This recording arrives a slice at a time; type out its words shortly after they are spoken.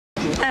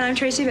And I'm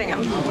Tracy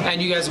Bingham.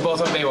 And you guys are both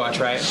on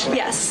Baywatch, right?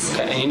 Yes.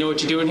 Okay, and you know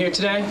what you're doing here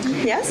today?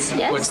 Yes?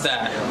 Yes. What's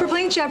that? We're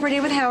playing Jeopardy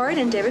with Howard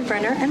and David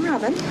Brenner and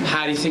Robin.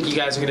 How do you think you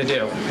guys are going to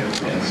do?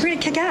 We're going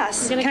to kick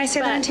ass. Can I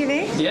say that on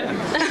TV? Yeah.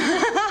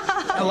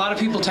 A lot of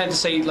people tend to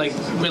say, like,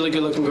 really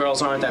good-looking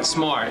girls aren't that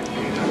smart.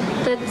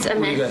 That's a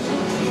myth.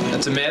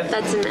 That's a myth?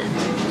 That's a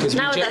myth.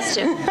 Not with us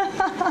two.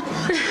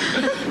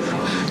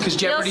 Because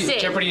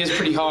Jeopardy is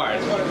pretty hard.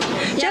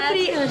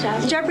 Jeopardy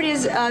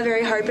is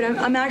very hard, but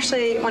I'm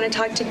actually want to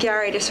talk to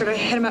Gary to sort of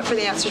hit him up for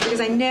the answers, because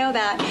I know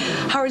that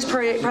Howard's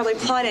probably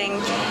plotting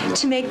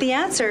to make the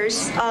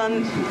answers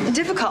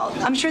difficult.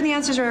 I'm sure the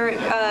answers are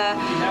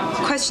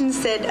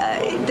questions that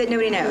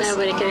nobody knows.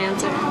 Nobody can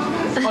answer.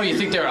 Oh, you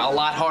think they're a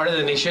lot harder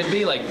than they should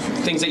be? Like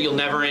things that you'll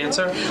never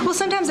answer? Well,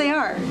 sometimes they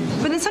are,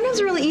 but then sometimes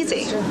they're really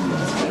easy.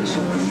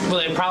 Well,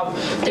 they're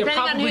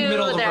probably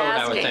middle of the road,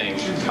 I would think.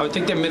 I would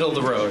think they're middle of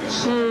the road.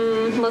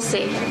 We'll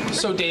see.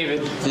 So,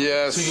 David.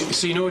 Yes.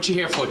 So you know what you're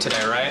here for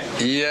today, right?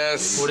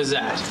 Yes. What is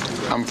that?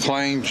 I'm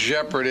playing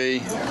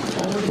Jeopardy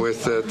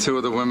with two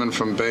of the women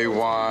from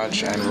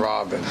Baywatch and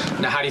Robin.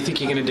 Now, how do you think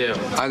you're going to do?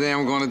 I think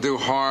I'm going to do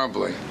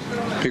horribly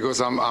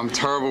because I'm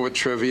terrible with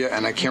trivia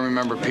and I can't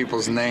remember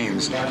people's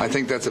names. I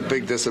think that's a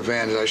big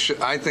disadvantage.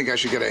 I think I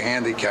should get a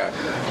handicap.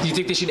 Do you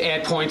think they should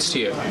add points to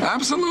you?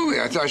 Absolutely.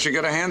 I should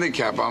get a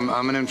handicap.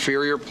 I'm an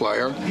inferior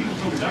player.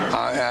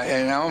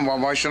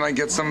 Why shouldn't I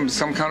get some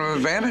kind of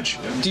advantage?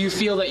 Do you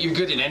feel that you're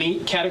good in any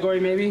category,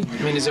 maybe?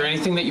 I mean, is there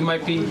anything that you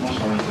might be?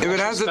 If it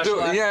has to do,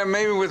 yeah,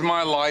 maybe with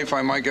my life,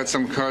 I might get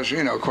some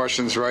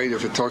questions right.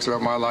 If it talks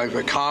about my life,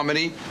 a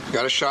comedy,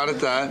 got a shot at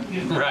that.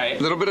 Right.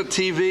 A little bit of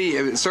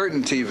TV,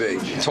 certain TV,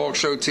 talk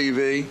show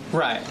TV.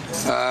 Right.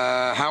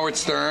 Howard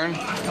Stern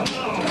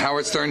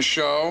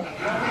Show,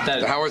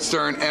 the Howard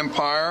Stern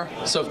Empire.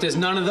 So if there's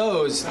none of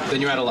those,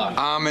 then you're out of luck.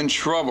 I'm in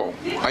trouble.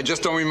 I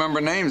just don't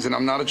remember names, and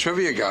I'm not a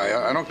trivia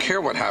guy. I don't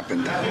care what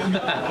happened.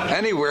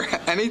 Anywhere,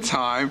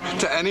 anytime,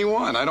 to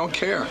anyone. I don't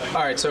care.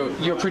 All right, so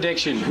your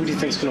prediction, who do you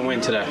think's going to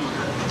win today?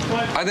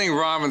 I think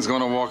Robin's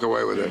going to walk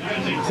away with it.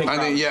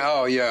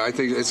 I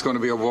think it's going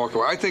to be a walk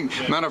away.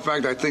 Matter of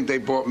fact, I think they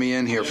brought me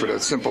in here for the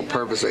simple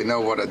purpose they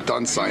know what a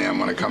dunce I am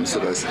when it comes to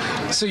this.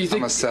 So you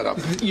think I'm a setup.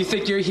 You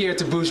think you're here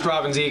to boost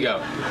Robin's ego?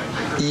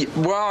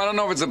 Well, I don't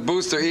know if it's a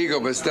boost or ego,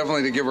 but it's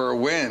definitely to give her a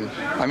win.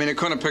 I mean, it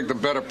couldn't have picked a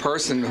better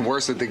person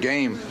worse at the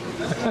game.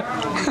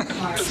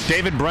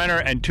 David Brenner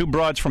and two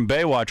broads from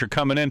Baywatch are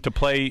coming in to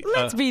play.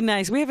 Let's be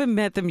nice. We haven't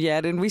met them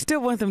yet, and we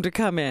still want them to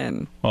come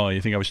in. Oh,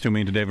 you think I was too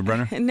mean to David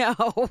Brenner? No.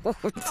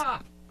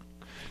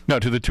 No,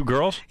 to the two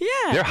girls?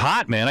 Yeah. They're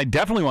hot, man. I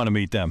definitely want to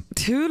meet them.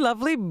 Two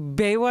lovely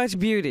Baywatch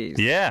beauties.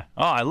 Yeah.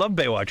 Oh, I love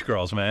Baywatch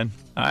girls, man.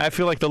 I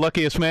feel like the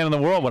luckiest man in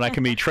the world when I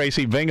can meet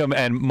Tracy Bingham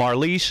and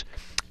Marlise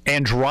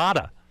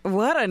Andrada.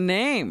 What a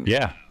name.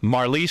 Yeah.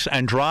 Marlise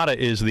Andrada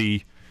is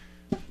the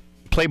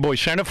Playboy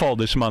centerfold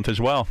this month as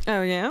well.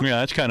 Oh, yeah? Yeah,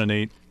 that's kind of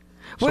neat.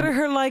 What are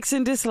her likes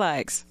and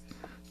dislikes?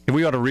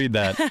 We ought to read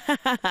that.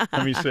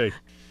 Let me see.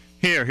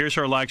 Here's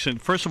her likes.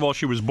 First of all,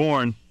 she was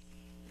born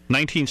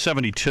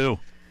 1972.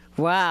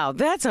 Wow,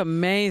 that's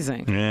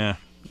amazing. Yeah.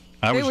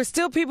 There were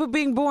still people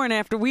being born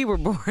after we were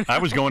born. I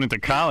was going into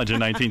college in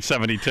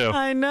 1972.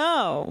 I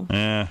know.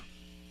 Yeah.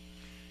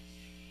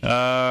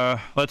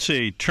 Let's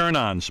see.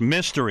 Turn-ons.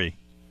 Mystery.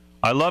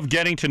 I love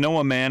getting to know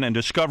a man and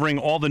discovering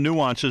all the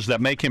nuances that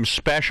make him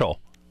special.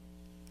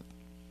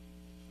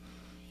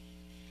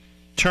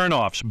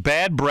 Turn-offs.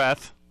 Bad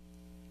breath.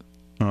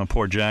 Oh,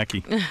 poor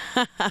Jackie.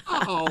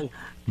 Oh.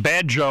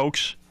 Bad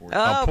jokes.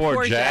 Oh,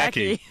 poor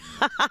Jackie.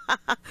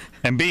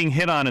 And being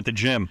hit on at the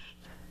gym.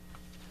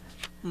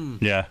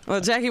 Yeah.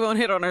 Well, Jackie won't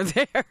hit on her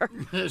there.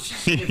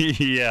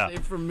 Yeah.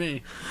 Save from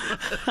me.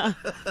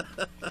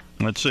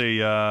 Let's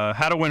see.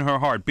 How to win her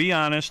heart. Be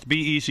honest. Be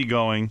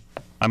easygoing.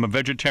 I'm a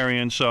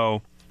vegetarian,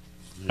 so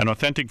an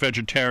authentic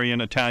vegetarian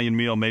Italian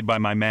meal made by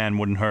my man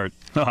wouldn't hurt.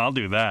 I'll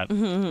do that.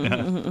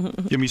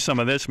 Give me some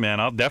of this,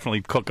 man. I'll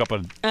definitely cook up a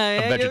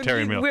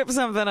vegetarian meal. Whip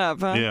something up,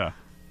 huh? Yeah.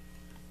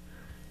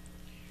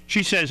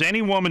 She says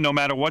any woman, no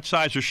matter what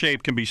size or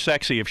shape, can be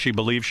sexy if she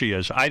believes she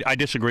is. I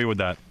disagree with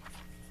that.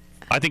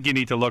 I think you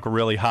need to look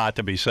really hot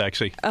to be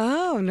sexy.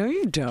 Oh, no,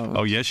 you don't.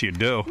 Oh, yes, you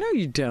do. No,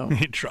 you don't.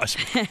 Trust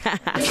me.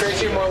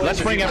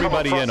 Let's bring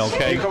everybody in,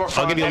 okay?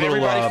 I'll give you a little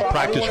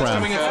practice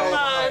round. We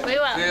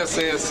will.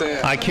 See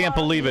ya. I can't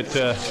believe it.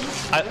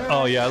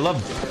 Oh, yeah, I love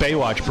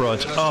Baywatch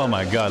broads. Oh,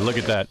 my God, look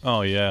at that.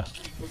 Oh, yeah.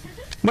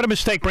 What a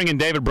mistake bringing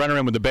David Brenner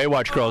in with the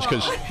Baywatch girls,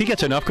 because he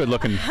gets enough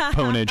good-looking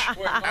poonage.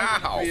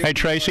 Hey,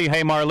 Tracy.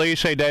 Hey,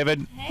 Marlise. Hey,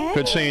 David. Hey.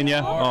 Good seeing you.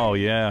 Oh,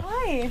 yeah.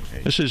 Hi.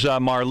 This is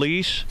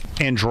Marlise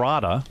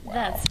Andrada.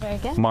 That's very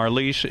good.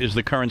 Marlise is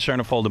the current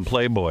centerfold in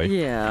Playboy.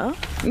 Yeah.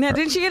 Now,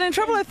 didn't she get in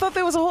trouble? I thought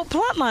there was a whole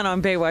plot line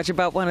on Baywatch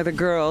about one of the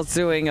girls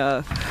doing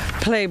a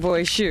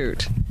Playboy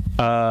shoot.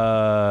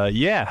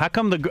 Yeah. How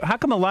come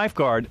the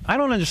lifeguard? I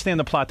don't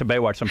understand the plot to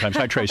Baywatch sometimes.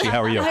 Hi, Tracy.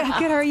 How are you? Good.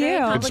 How are you?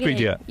 Good to speak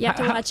to you. You have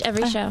to watch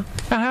every show.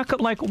 How come?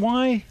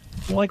 Why?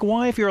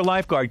 If you're a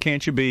lifeguard,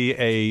 can't you be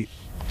a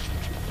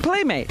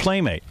Playmate.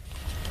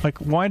 Like,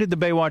 why did the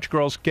Baywatch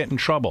girls get in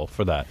trouble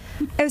for that?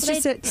 It was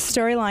just a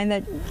storyline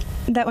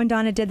that when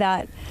Donna did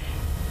that,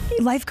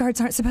 lifeguards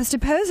aren't supposed to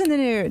pose in the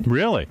nude.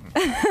 Really?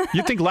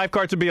 You think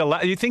lifeguards would be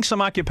allowed? You think some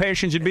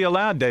occupations should be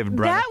allowed, David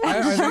Brenner?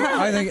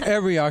 I think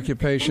every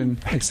occupation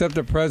except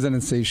the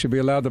presidency should be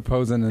allowed to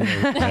pose in the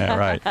nude. Yeah,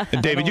 right.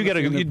 And David,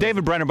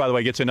 David Brenner, by the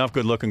way, gets enough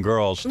good-looking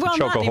girls to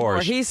choke a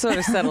horse. He's sort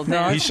of settled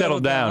down. No, he's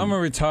settled down. I'm a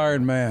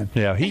retired man.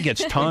 Yeah, he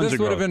gets tons of This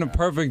would have been a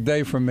perfect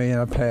day for me in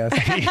the past.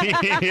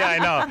 Yeah, I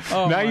know.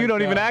 Oh, now you don't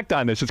God. even act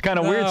on this. It's kind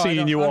of weird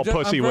seeing you all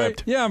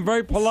pussy-whipped. Yeah, I'm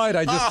very polite.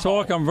 I just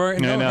talk. I'm very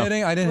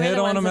hitting. I didn't hit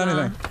on them,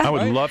 anything. I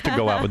would love to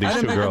go out with these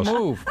two girls.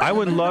 Move. I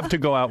would love to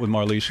go out with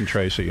Marlise and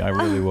Tracy. I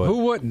really would. Who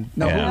wouldn't?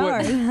 No, who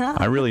wouldn't?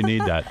 I really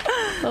need that.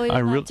 Well, we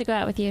would love to go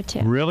out with you,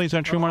 too. Really? Is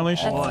that true, Marlise?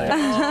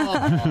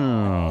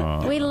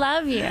 We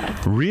love you.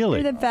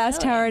 Really? You're the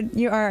best, Howard.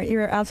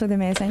 You're absolutely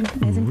amazing.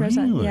 Amazing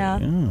person. Really? Yeah.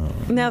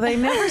 Now, they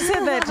never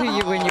said that to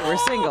you when you were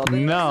single.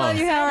 No. Love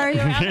you, Howard.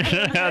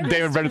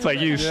 David Brenner's like,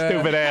 you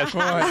stupid ass. You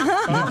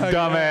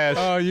dumbass.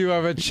 Oh, you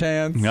have a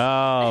chance.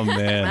 Oh,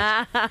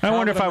 man. I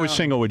wonder if I was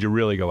single, would you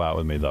really go out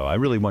with me, though? I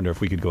really wonder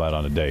if we could go out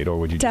on a date, or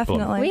would you just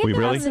Definitely. We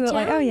really?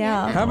 Absolutely. Oh,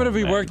 yeah. How about if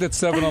we worked at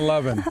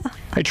 7-Eleven?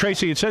 Hey,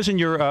 Tracy, it says in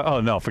your...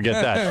 oh, no,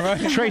 forget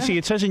that. Right. Tracy,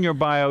 it says in your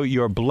bio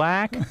you're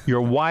black,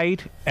 you're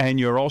white, and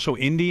you're also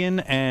Indian,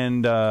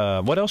 and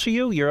what else are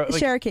you? You're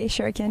Cherokee.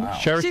 Cherokee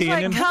She's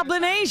Indian? like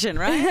Coblin Asian,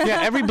 right?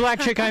 Yeah, every black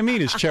chick I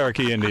meet is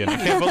Cherokee Indian. I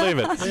can't believe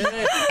it.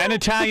 And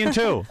Italian,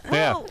 too.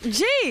 Yeah. Oh,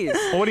 jeez.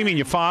 Well, what do you mean?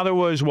 Your father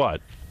was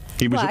what?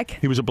 He was Black.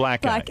 He was a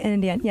black guy. Black and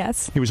Indian,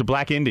 yes. He was a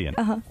black Indian.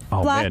 Uh-huh.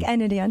 Oh, Black man.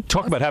 and Indian.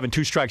 Talk about having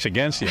two strikes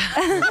against you.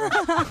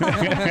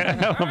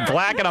 I'm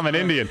black and I'm an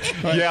Indian.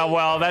 Yeah,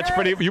 well, that's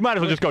pretty... You might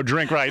as well just go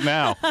drink right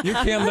now. You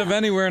can't live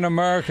anywhere in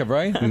America,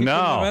 right?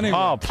 No.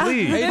 Oh,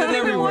 please. Hated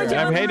everywhere.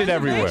 I'm hated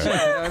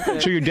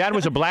everywhere. So your dad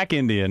was a black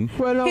Indian.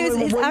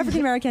 He's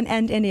African-American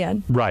and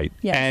Indian. Right.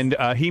 Yes. And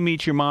he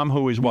meets your mom,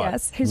 who is what?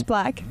 Yes, who's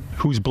black.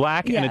 Who's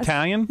black and Yes.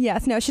 Italian?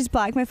 Yes, no, she's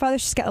black. My father,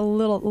 she's got a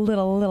little bit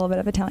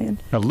of Italian.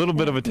 A little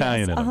bit of Italian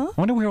in him. I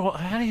wonder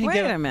how did he Wait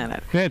get a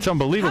minute. Yeah, it's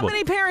unbelievable. How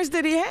many parents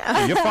did he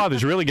have? Your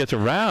father's really gets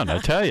around, I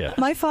tell you.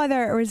 My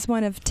father was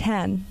one of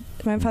 10.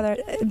 My father,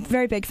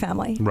 very big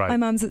family. Right. My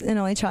mom's an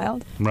only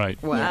child.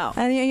 Right. Wow.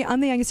 And I'm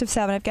the youngest of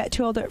 7. I've got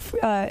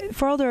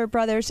 4 older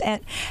brothers.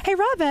 And hey,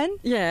 Robin.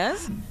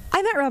 Yes.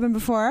 I met Robin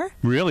before.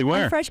 Really?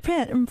 Where? Fresh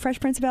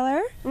Prince of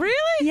Bel-Air. Really?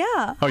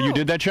 Yeah. Oh, you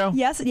did that show?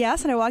 Yes.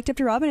 And I walked up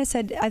to Robin and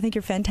said, "I think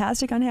you're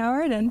fantastic on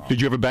Howard." And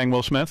Did you ever bang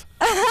Will Smith?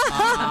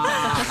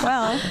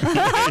 well,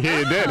 Yeah,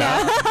 you did,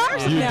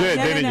 huh? You did,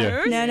 didn't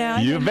you? No.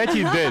 You bet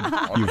you did.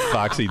 You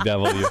foxy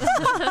devil. You.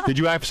 Did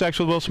you have sex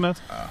with Will Smith?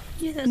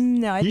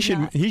 No, I He did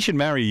not. should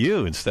marry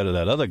you instead of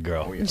that other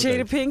girl.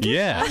 Jada Pinkett?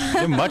 Yeah,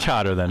 you're much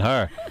hotter than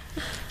her.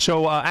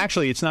 So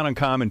actually, it's not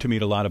uncommon to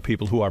meet a lot of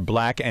people who are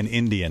black and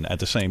Indian at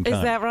the same time.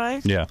 Is that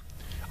right? Yeah.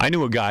 I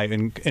knew a guy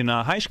in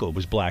high school who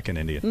was black and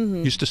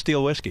Indian. Used to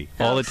steal whiskey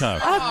all the time.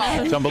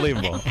 It's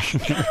unbelievable.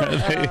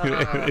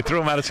 They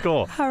threw him out of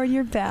school. Howard,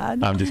 you're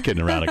bad. I'm just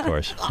kidding around, of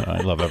course.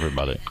 I love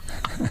everybody.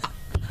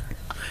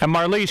 And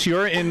Marlise,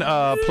 you're in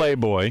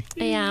Playboy.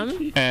 I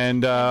am.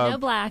 And No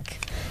black.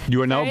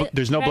 you are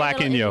there's no very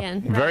black in little you.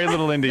 Indian. Very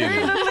little Indian.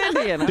 Very little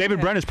Indian. David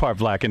Brenner's part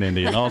black and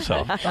Indian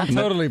also. I'm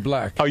totally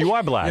black. Oh, you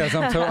are black? Yes,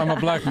 I'm a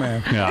black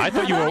man. Yeah, I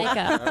thought you were.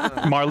 Makeup.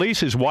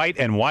 Marlise is white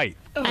and white.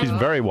 She's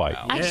very white.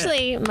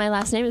 Actually, my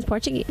last name is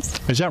Portuguese.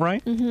 Is that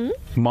right? Mm-hmm.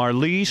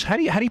 Marlise, how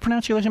do you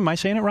pronounce your last name? Am I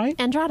saying it right?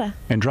 Andrada.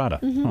 Andrada.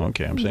 Oh,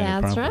 okay, I'm saying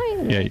it That's properly.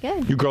 right. Very Yeah.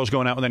 good. You girls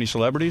going out with any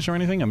celebrities or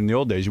anything? I mean, in the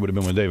old days you would have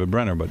been with David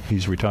Brenner, but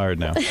he's retired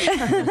now.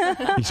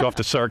 He's off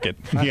the circuit.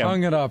 I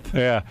hung it up.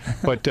 Yeah,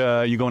 but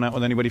you going out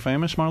with anybody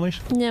famous, Marlise?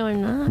 No,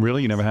 I'm not.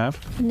 Really? You never have?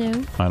 No.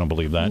 I don't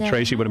believe that. No.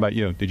 Tracy, what about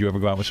you? Did you ever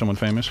go out with someone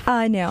famous?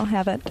 No,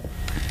 haven't.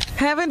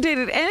 Haven't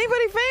dated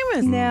anybody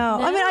famous? No.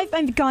 I mean,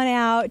 I've gone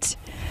out,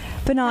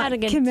 but not Had a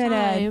good committed.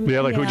 time.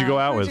 Yeah, like who'd you go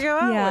out Who'd with? you go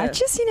out Yeah, with?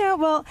 just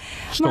Stallone?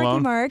 Marky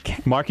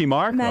Mark. Marky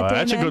Mark? Matt Oh,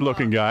 that's a Damon.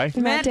 good-looking guy.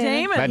 Matt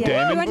Damon. Matt Yeah,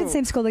 Damon? we went to the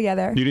same school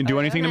together. You didn't do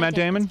anything to Matt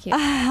Damon? Cute.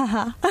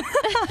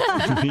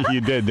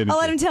 You did, didn't I'll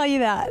you? let him tell you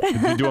that.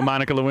 Did you do a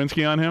Monica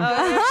Lewinsky on him?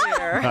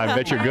 I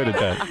bet you're good at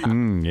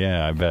that.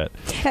 Yeah, I bet.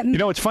 You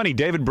know, it's funny.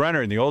 David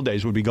Brenner in the old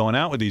days would be going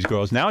out with these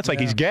girls. Now it's like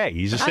he's gay.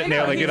 He's just sitting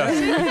there like,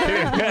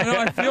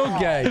 I feel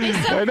gay.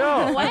 I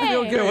know. I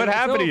feel gay. Yeah, what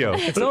happened to you?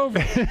 It's over.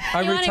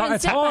 I won't even retired.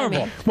 It's step on me.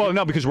 horrible. Well,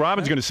 no, because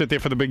Robin's going to sit there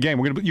for the big game.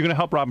 You're going to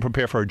help Robin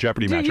prepare for her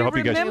Jeopardy Do match. you I hope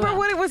you guys. remember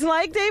what it was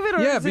like, David?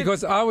 Or Yeah, is it-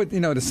 because I would, the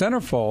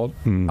centerfold,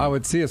 I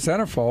would see a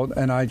centerfold,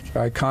 and I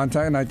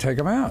contact and I'd take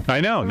them out.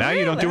 I know. Now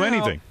you don't do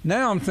anything.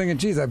 Now I'm thinking,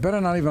 geez, I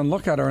better not even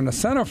look at her in the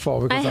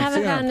centerfold I because I'm haven't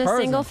seeing her gotten in a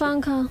person. single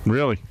phone call.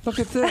 Really? Look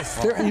at this.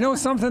 You know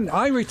something?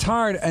 I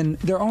retired, and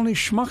there are only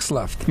schmucks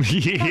left.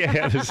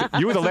 Yeah.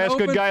 You were the last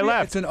good guy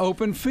left. It's an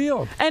open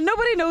field. and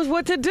nobody knows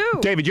what to do.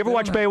 David, you ever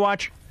watch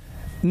Baywatch?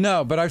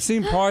 No, but I've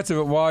seen parts of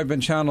it while I've been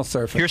channel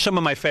surfing. Here's some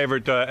of my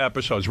favorite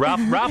episodes.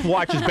 Ralph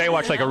watches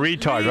Baywatch like a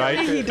retard, right?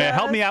 He does.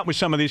 Help me out with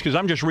some of these because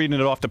I'm just reading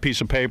it off the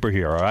piece of paper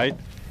here, all right?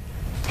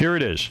 Here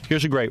it is.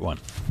 Here's a great one.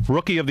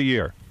 Rookie of the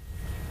Year.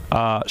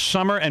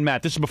 Summer and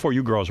Matt, this is before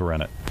you girls were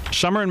in it.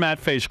 Summer and Matt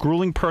face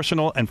grueling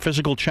personal and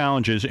physical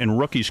challenges in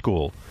rookie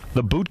school.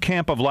 The boot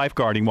camp of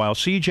lifeguarding, while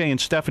CJ and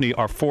Stephanie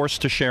are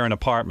forced to share an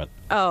apartment.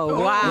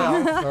 Oh,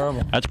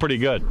 wow. That's pretty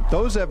good.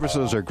 Those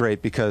episodes are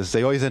great because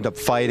they always end up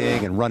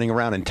fighting and running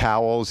around in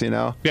towels, you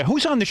know? Yeah,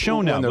 who's on the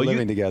show now? When they're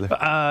living together.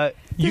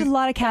 There's a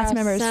lot of cast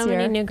members so here.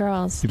 many new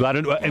girls.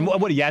 And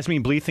what,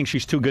 Yasmin Bleeth thinks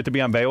she's too good to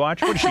be on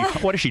Baywatch?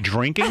 What is she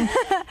drinking?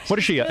 What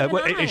is she?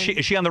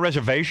 Is she on the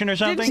reservation or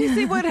something? Did you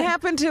see what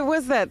happened to,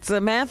 was that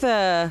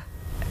Samantha,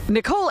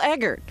 Nicole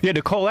Eggert? Yeah,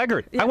 Nicole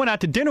Eggert. Yeah. I went out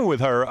to dinner with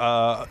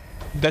her.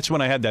 That's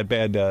when I had that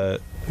bad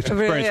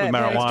experience with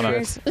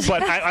marijuana.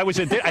 But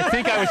I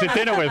think I was at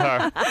dinner with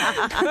her.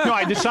 No,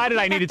 I decided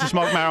I needed to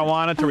smoke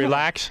marijuana to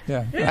relax.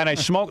 Yeah. And I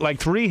smoked like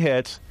 3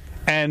 hits.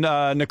 And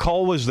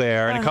Nicole was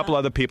there and a couple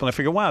other people. And I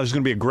figured, wow, this is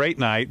going to be a great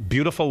night.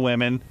 Beautiful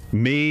women.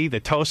 Me,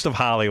 the toast of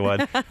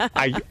Hollywood.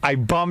 I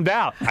bummed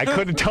out. I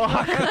couldn't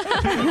talk.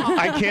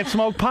 I can't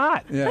smoke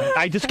pot. Yeah.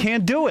 I just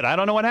can't do it. I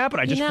don't know what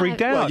happened. I just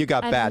freaked out. Well, you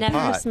got bad pot. I've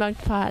never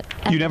smoked pot.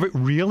 You never?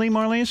 Really,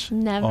 Marlise?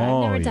 Never.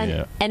 Oh, I've never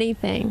done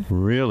anything.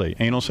 Really?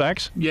 Anal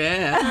sex?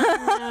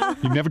 Yeah.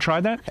 You've never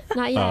tried that?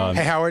 Not yet.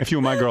 Hey, Howard. If you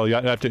were my girl,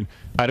 I'd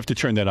have to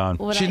turn that on.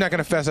 She's not going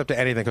to fess up to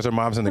anything because her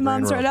mom's in the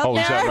green room. Right up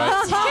is that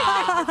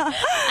right?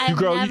 I've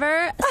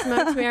never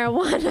smoked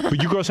marijuana.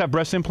 But you girls have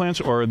breast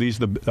implants, or are these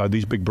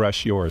big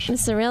breasts yours?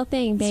 It's the real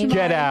thing, baby.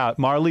 Get out.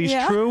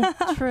 Marlise, true?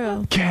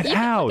 True. Get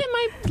out. Look at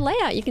my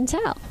layout. You can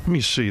tell. Let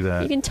me see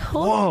that. You can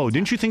totally. Whoa,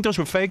 didn't you think those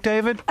were fake,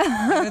 David?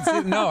 I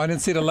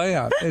didn't see the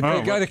layout. They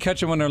got to catch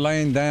them when they're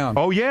laying down.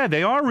 Oh, yeah,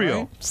 they are real.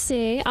 Right?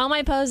 See, all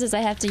my poses I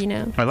have to,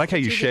 I like how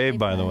you shave,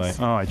 by the way.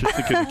 Oh, I just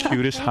think you're the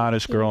cutest,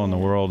 hottest girl in the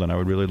world, and I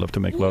would really love to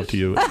make love to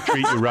you.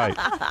 Treat you right.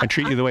 I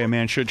treat you the way a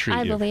man should treat you.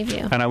 I believe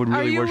you. And I would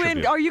really worship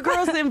you. Are you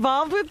girls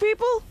involved with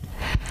people?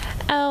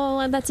 Oh,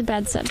 well, that's a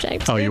bad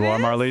subject. Oh, you are,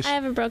 Marlise? I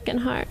have a broken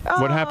heart.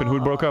 What happened? Who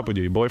broke up with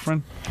you? Your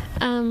boyfriend?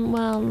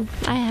 Well,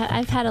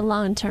 I've had a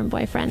long-term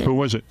boyfriend. Who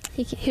was it?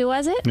 Who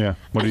was it? Yeah.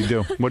 What did he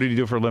do? What did he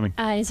do for a living?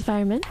 He's a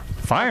fireman.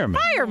 Fireman?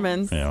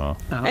 Fireman. Yeah.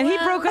 And he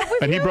broke up with you?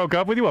 And he broke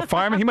up with you? A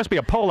fireman? He must be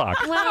a Polak.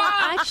 Well,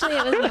 actually,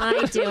 it was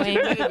my doing.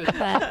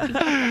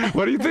 But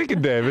what are you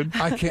thinking, David?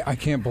 I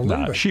can't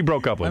believe it. She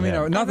broke up with him.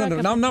 I'm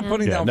not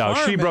putting down No,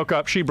 fireman. she broke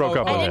up with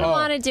him. I didn't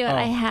want to do it.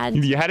 I had to.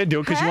 You had to do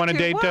it because you want to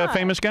date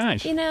famous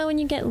guys. When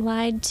you get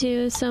lied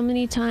to so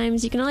many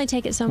times, you can only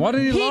take it so much. What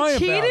did he lie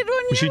cheated about? on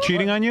you? Was he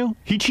cheating on you?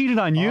 He cheated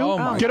on you? Oh,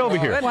 my Get over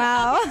God. here.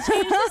 Wow.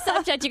 Change the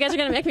subject. You guys are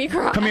going to make me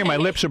cry. Come here. My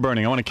lips are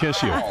burning. I want to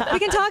kiss you. We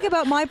can talk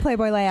about my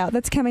Playboy layout.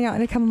 That's coming out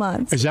in a couple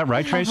months. Is that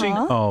right, Tracy?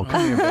 Oh,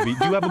 come here, baby.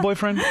 Do you have a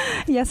boyfriend?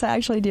 Yes, I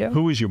actually do.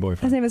 Who is your His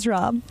boyfriend? name is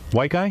Rob.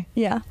 White guy?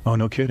 Yeah. Oh,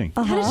 no kidding.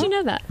 How did you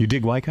know that? You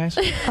dig white guys?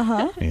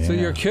 Uh-huh. Yeah. So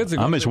your kids are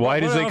going I'm as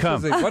white as they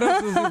come. What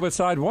else is he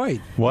beside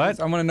white? What?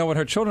 I want to know what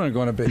her children are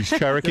going to be. He's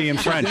Cherokee and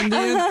French.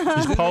 Indian?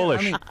 He's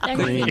Polish.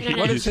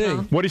 What is he?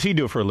 What does he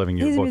do for a living?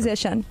 your He's a boyfriend?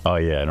 musician. Oh,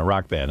 yeah, in a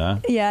rock band, huh?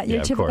 Yeah,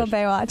 your of typical course.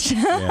 Baywatch.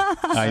 Yeah.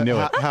 I knew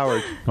it.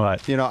 Howard,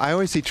 What? I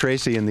always see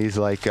Tracy in these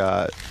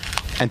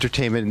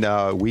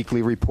entertainment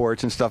weekly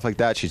reports and stuff like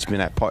that. She's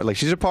been at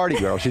she's a party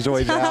girl. She's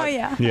always out. Oh,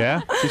 yeah.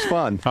 Yeah? She's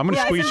fun. I'm going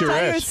to squeeze your I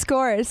ass.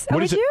 scores. What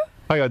Would is it? you?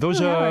 Oh, yeah,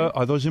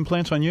 are those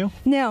implants on you?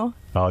 No.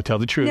 Oh, tell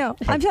the truth. No.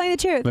 I'm telling you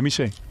the truth. Let me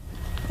see.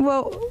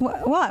 Well,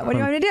 what? What do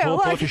you want me to do? Pull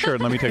Look. off your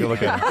shirt. Let me take a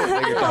look at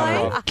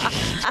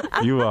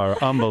it. You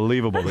are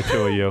unbelievable, the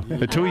two of you.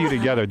 The two of you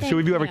together. The two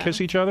of you ever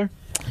kiss each other?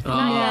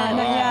 Not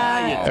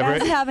yet.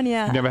 Ever- Haven't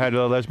yet. You never had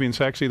lesbian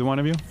sex, either one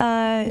of you?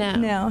 No.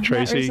 not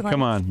Tracy, recently.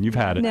 come on. You've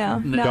had it.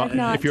 No, Don't-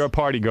 not. If you're a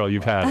party girl,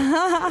 you've had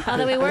it.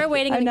 Although we were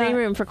waiting in I'm the green not.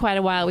 room for quite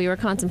a while. We were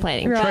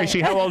contemplating. Right.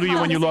 Tracy, how old were you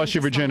when you lost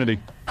your virginity?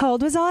 How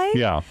old was I?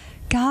 Yeah.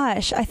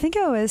 Gosh, I think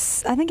I was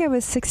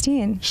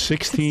 16.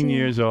 16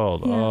 years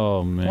old. Yeah.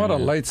 Oh, man. What a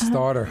late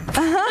starter.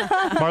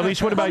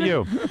 Marlise, what about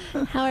you?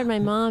 Howard, my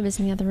mom is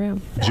in the other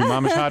room. Is your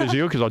mom as hot as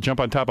you? Because I'll jump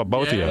on top of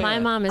both of you. My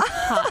mom is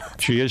hot.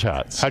 She is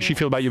hot. How'd she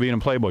feel about you being in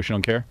Playboy? She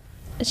don't care?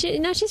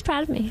 She's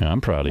proud of me. Yeah, I'm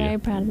proud of you. Very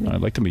proud of me.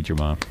 I'd like to meet your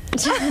mom.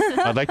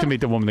 I'd like to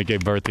meet the woman that gave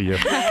birth to you.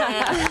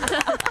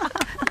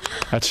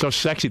 That's so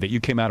sexy that you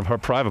came out of her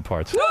private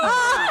parts.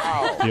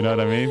 You know what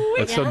I mean?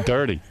 That's so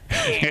dirty.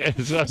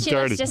 It's so She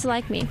dirty. looks just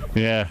like me.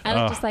 Yeah. I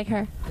look just like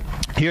her.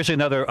 Here's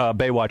another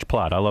Baywatch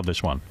plot. I love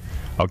this one.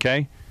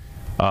 Okay?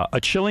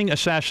 A chilling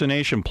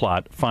assassination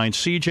plot finds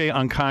CJ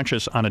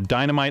unconscious on a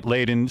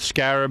dynamite-laden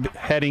scarab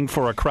heading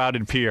for a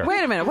crowded pier.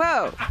 Wait a minute.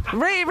 Whoa.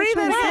 Read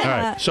that.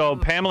 All right. So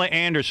Pamela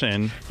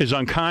Anderson is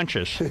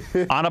unconscious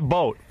on a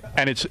boat,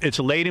 and it's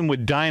laden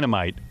with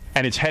dynamite,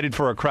 and it's headed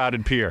for a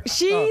crowded pier.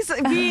 She's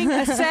being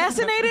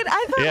assassinated?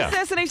 I thought Yeah.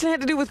 assassination had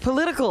to do with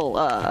political.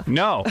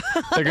 No,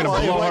 they're going to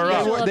blow her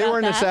up. They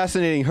weren't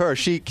assassinating her.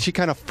 She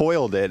kind of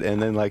foiled it and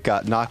then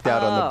got knocked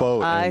out on the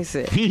boat. I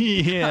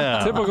see.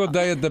 Yeah. Typical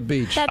day at the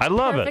beach. That's I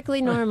love it.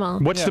 perfectly normal.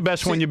 What's the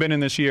best one you've been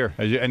in this year?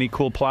 Any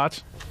cool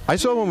plots? I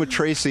saw one with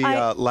Tracy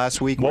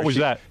last week. What where was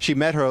she, that? She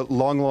met her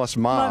long-lost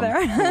mom,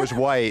 Mother. who was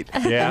white.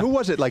 Yeah. And who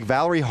was it? Like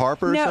Valerie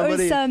Harper or No,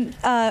 somebody? it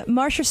was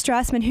Marsha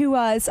Strassman, who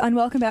was on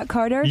Welcome Back,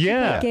 Carter.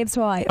 Yeah. Gave Gabe's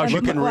wife.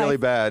 Looking really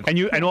bad.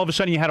 And all of a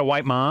sudden you had a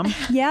white mom?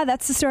 Yeah,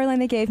 that's the storyline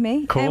they gave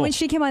me. Cool. And when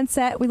she came on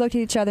set, we looked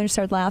at each other and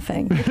started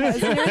laughing.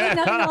 Because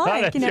nothing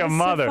like, your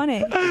mother. So funny.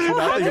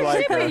 How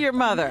did she be your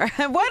mother?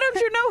 Why don't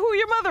you know who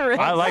your mother is?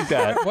 I like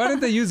that. Why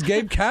didn't they use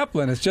Gabe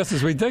Kaplan? It's just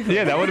as ridiculous.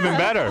 Yeah, that would have been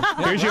better.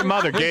 Here's your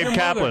mother, Gabe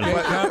Kaplan.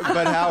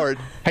 But Howard.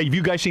 Hey, have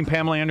you guys seen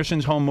Pamela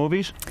Anderson's home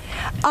movies?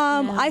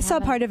 I saw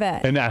part of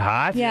it. Isn't that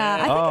hot? Yeah, I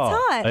think it's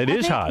hot. It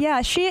is hot.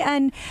 Yeah, she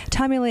and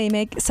Tommy Lee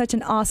make such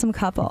an awesome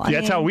couple.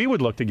 That's how we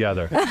would look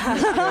together.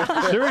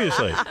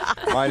 Seriously.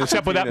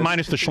 Except with that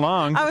minus the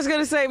schlong. I was going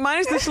to say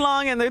minus the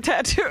schlong and the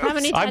tattoos. How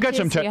many tattoos I've got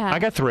some. do you have? I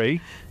got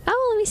 3.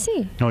 Oh, let me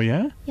see. Oh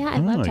yeah. Yeah, I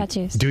love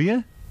tattoos. Do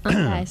you?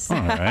 Nice. All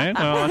right.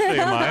 Well, I'll show you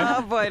mine.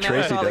 Oh boy, now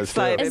Tracy I'm all does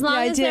excited. As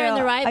long as they're in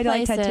the right I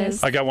like places.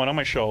 tattoos. I got one on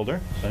my shoulder.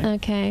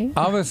 Okay.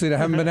 Obviously, they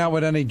haven't been out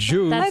with any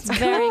Jews. That's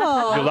very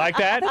cool. You like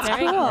that? That's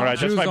Very cool. All right,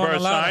 that's Jews my aren't birth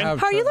allowed to sign. have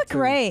How you look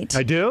tattoos. great.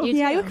 I do? You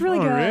Yeah, do. you look really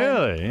Oh, good.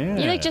 really? Yeah.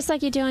 You look just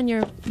like you do on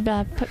your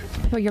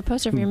your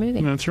poster for your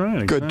movie. That's right.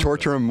 Good. exactly.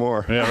 Torture him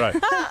more. Yeah, right.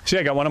 See,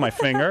 I got one on my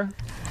finger.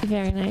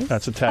 Very nice.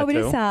 That's a tattoo. Oh, what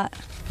is that?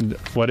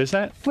 What is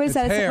that? What is It's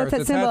that? hair. What's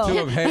that It's a tattoo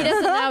symbol? of He hair.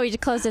 doesn't know. He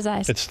just closed his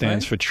eyes. It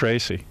stands for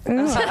Tracy.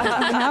 Ooh,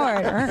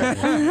 Howard.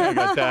 I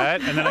got that,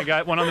 and then I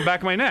got one on the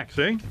back of my neck.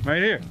 See?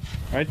 Right here.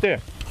 Right there.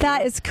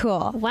 That is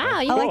cool. Wow.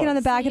 I like it on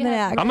the back of the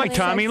neck. I'm like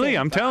Tommy Lee,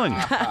 I'm telling you.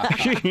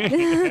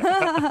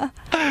 Can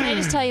I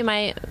just tell you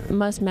my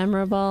most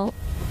memorable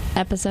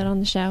episode on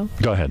the show?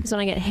 Go ahead. Is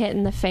when I get hit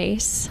in the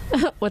face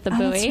with a Oh,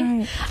 buoy. that's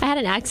right. I had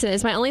an accident.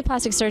 It's my only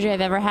plastic surgery I've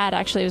ever had,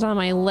 actually. It was on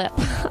my lip.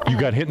 You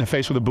got hit in the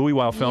face with a buoy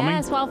while filming?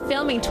 Yes, while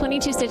filming.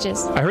 22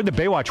 stitches. I heard the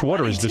Baywatch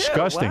water is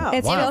disgusting. Wow.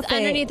 It's It was filthy.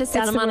 underneath the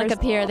Santa It's the Monica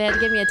worst. Pier. They had to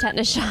give me a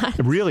tetanus shot.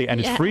 Really? And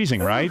it's Yeah.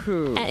 freezing, right?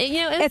 And,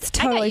 It's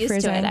I got totally used to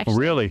freezing. it, actually.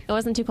 Really? It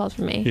wasn't too cold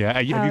for me. Yeah.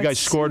 Have you guys it's-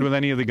 scored with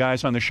any of the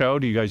guys on the show?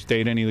 Do you guys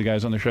date any of the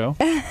guys on the show?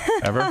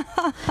 Ever?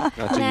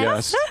 That's a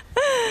yes.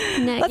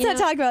 No, Let's you not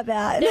know, talk about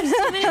that. there's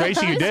too many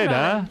Tracy, you to choose did, from.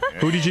 huh?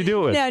 Who did you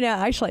do it with? No,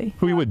 actually.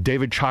 Who are you with?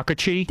 David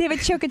Chokachi? David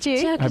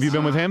Chokachi. Have you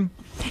been with him?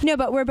 No,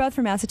 but we're both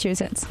from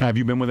Massachusetts. Have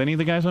you been with any of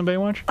the guys on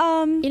Baywatch?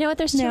 You know what?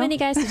 There's too No. many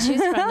guys to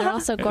choose from. They're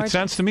all so It gorgeous.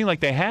 sounds to me like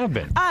they have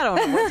been. I don't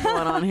know what's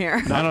going on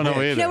here. I don't know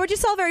either. No, we're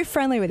just all very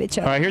friendly with each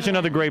other. All right, here's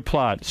another great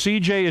plot.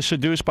 CJ is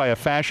seduced by a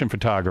fashion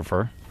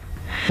photographer.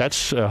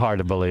 That's hard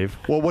to believe.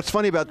 Well, what's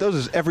funny about those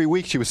is every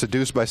week she was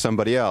seduced by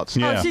somebody else.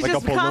 Yeah. Oh, she's Like a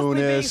just constantly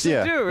being balloonist.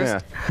 Yeah,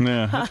 seduced. yeah.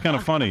 Yeah, that's kind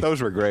of funny.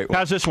 Those were great ones.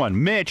 How's this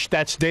one? Mitch,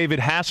 that's David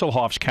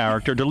Hasselhoff's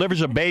character,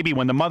 delivers a baby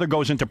when the mother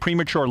goes into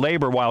premature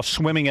labor while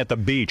swimming at the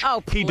beach.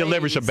 Oh, He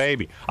delivers a please.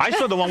 baby. I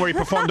saw the one where he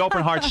performed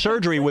open heart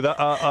surgery with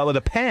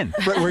a pen.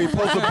 Right, where he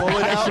pulls the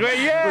bullet out.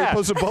 Yeah. Where he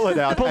pulls the bullet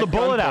out. Pull the at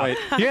bullet out.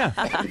 gunpoint.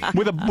 Yeah,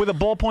 with a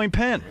ballpoint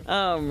pen.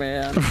 Oh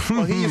man.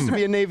 Well, he used to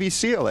be a Navy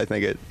SEAL, I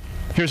think.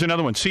 Here's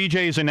another one.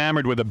 CJ is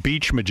enamored with a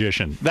beach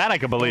magician. That I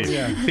can believe.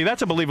 See,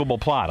 that's a believable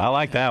plot. I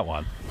like that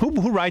one.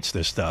 Who writes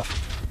this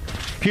stuff?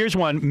 Here's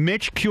one.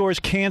 Mitch cures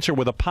cancer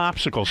with a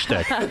popsicle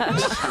stick.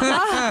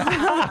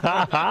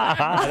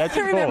 That's I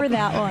remember cool.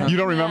 that one. You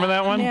don't remember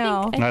that one?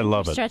 No. think I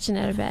love we're it. Stretching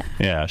it a bit.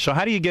 Yeah. So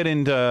how do you get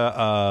into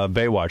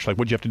Baywatch? Like,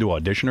 what'd you have to do?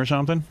 Audition or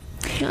something?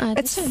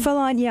 It's full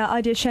on,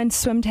 audition,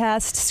 swim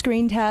test,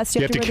 screen test.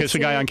 You have to really kiss a see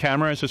guy it. on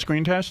camera as a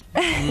screen test?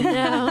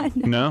 No.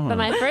 No. But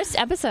my first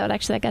episode,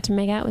 actually, I got to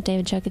make out with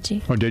David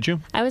Chokachi. Or did you?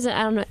 I was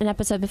on an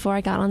episode before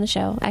I got on the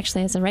show,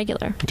 actually, as a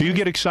regular. Do you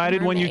get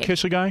excited when you Mermaid.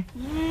 kiss a guy?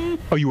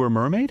 Oh, you were a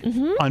mermaid?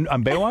 Mm-hmm.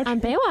 On Baywatch? On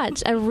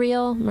Baywatch, a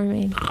real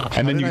mermaid.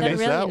 And then you I They're missed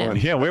really that new. one.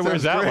 Yeah,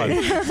 where's that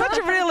one? Such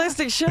a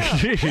realistic show.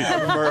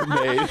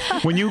 Mermaid.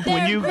 When you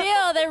They're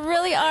real. They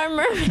really are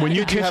mermaids. when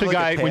you Did you kiss have, a like,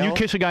 guy a when you tail?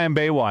 kiss a guy in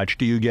Baywatch,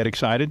 do you get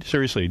excited?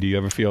 Seriously, do you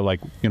ever feel like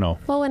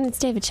Well, when it's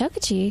David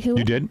Chokachi, who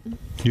you did?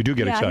 You do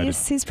get Yeah, excited.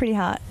 he's pretty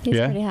hot. he's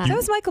Yeah? pretty hot. So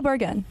was Michael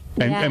Bergen.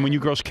 And, Yeah. and when you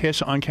girls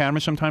kiss on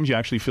camera, sometimes you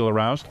actually feel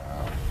aroused.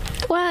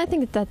 Well, I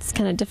think that's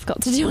kind of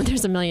difficult to do when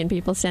there's a million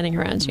people standing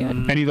around you.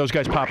 Any of those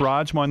guys pop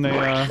rods when they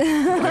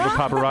ever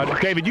pop a rod?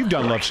 David, you've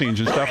done love scenes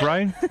and stuff,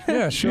 right?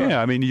 Yeah, sure.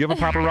 Yeah, I mean, you ever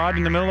pop a rod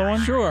in the middle of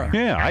one? Sure.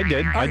 Yeah, I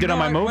did. I did on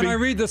my movie. When I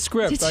read the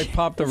script, I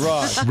pop the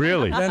rod.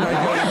 Really? Then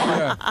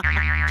I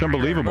go, It's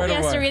unbelievable. He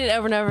has to read it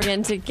over and over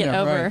again to get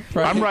over.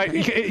 Right. I'm right.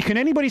 Can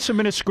anybody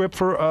submit a script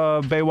for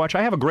Baywatch?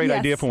 I have a great Yes.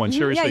 idea for one. Mhm.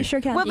 Seriously. Yeah, you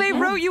sure can. Well, they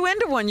wrote you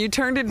into one. You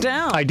turned it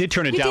down. I did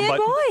turn it You down, did? but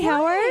Why,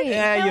 Howard?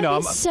 yeah, That you know,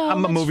 would be so I'm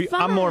a much movie.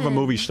 I'm more of a fun.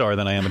 movie star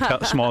than I am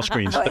a small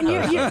screen star.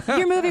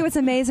 Your movie was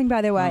amazing,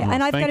 by the way,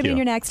 and I've thank got to be in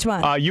you. your next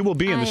one. You will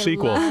be in the I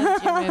sequel.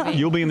 loved your movie.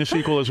 You'll be in the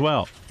sequel as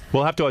well.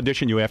 We'll have to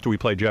audition you after we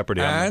play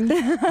Jeopardy. And?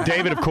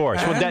 David, of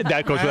course. Well,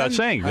 that goes without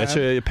saying. That's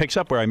it picks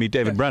up where I meet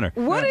David Brenner.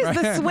 What is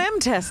the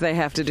swim test they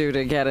have to do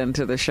to get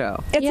into the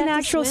show? It's You an have to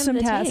actual swim swim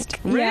the test.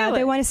 tank. Yeah, Really?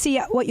 they want to see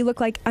what you look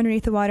like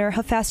underneath the water,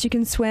 how fast you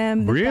can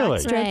swim, the Really?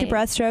 backstroke, the Right.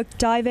 breaststroke,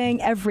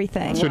 diving,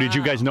 everything. So did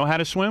you guys know how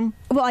to swim?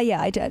 Well, yeah,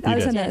 I did. I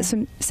was did? on the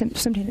swim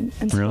team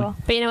in school. Really?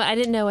 But you know what? I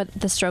didn't know what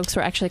the strokes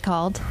were actually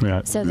called.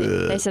 Yeah. So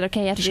they said,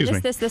 okay, you have to Excuse do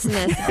me. this, this, this,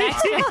 and this.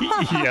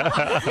 Backstroke. Yeah.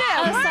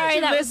 Oh, sorry,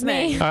 that was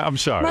me. I'm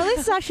sorry.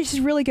 Marlisa's actually actually,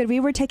 she's really good. We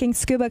were taking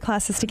scuba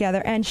classes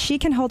together, and she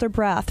can hold her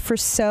breath for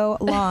so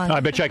long. I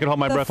bet you I could hold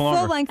my breath longer.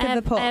 Full length of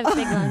the pool. I have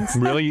big lungs.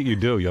 Really? You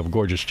do. You have a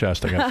gorgeous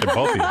chest. I got to say,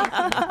 both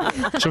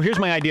of you. So here's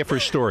my idea for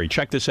a story.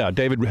 Check this out.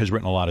 David has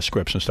written a lot of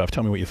scripts and stuff.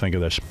 Tell me what you think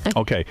of this.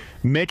 Okay.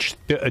 Mitch,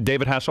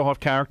 David Hasselhoff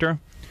character,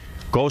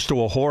 goes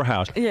to a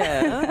whorehouse.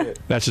 Yeah.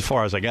 That's as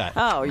far as I got.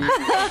 Oh, yeah.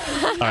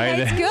 All right.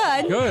 It's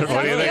good. Good.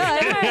 What do you think?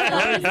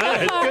 It's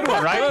a good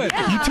one, right?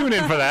 You tune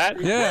in for that.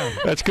 Yeah.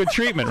 That's good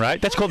treatment,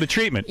 right? That's called the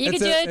treatment. You could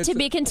do it to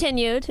be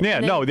continued. Yeah,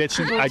 no,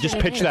 I just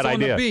pitched that It's idea. on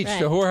the beach. Right.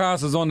 The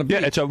whorehouse is on the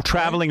beach. Yeah, it's a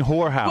traveling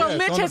whorehouse. Well, it's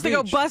Mitch on the has to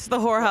go beach. bust the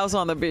whorehouse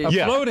on the beach.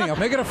 Yeah. Floating.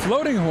 Make it a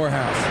floating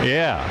whorehouse.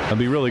 Yeah, that'd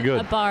be really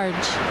good. A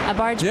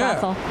barge Yeah.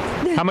 brothel.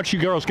 How much you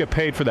girls get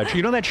paid for that?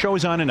 You know that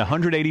show's on in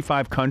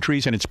 185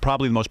 countries, and it's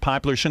probably the most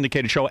popular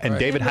syndicated show. And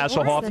David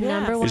Hasselhoff The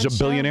number one is a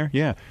billionaire. show.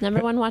 Yeah, Number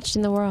one watched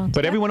in the world.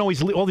 but everyone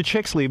always, all the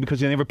chicks leave because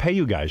they never pay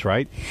you guys,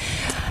 right?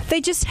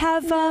 They just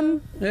have,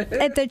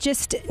 they're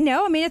just,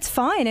 no, I mean, it's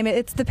fine. I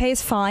mean, the pay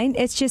is fine.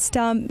 It's just,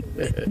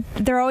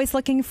 they're always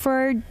looking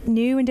for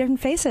new and different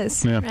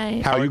faces. Yeah.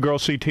 Right. Are you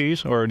girls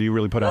CTs, or do you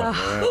really put out?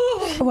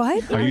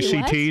 What? Are you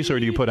What? CTs, or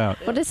do you put out?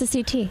 What is a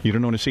CT? You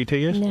don't know what a CT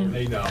is?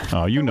 No.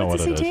 Oh, you know what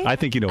What's it a is. CT? I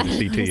think you know what a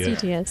CT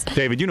is. CT is.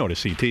 David, you know what a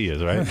CT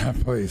is, right?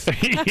 Please.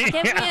 Give me What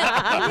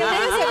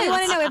is it? We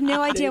want to know. We have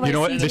no idea what You know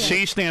what? CT The is.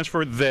 C stands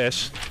for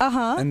this.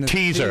 And the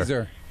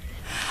Teaser.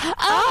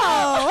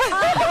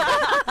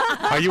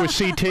 Oh. Are you a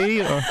CT?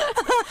 Or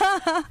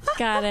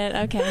Got it.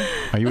 Okay.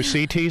 are you a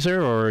C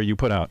teaser, or are you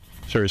put out?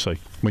 Seriously,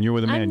 when you're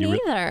with a man, I'm you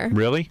neither.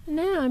 Really?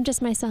 No, I'm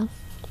just myself.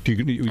 Do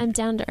you I'm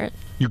down to earth.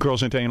 you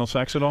girls into anal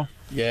sex at all?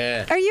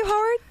 Yeah. Are you,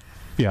 Howard?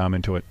 Yeah, I'm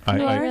into it.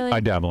 You are? Really? I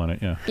dabble in it.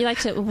 Yeah, You like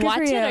to watch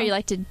for it, you. or you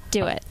like to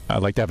do it? I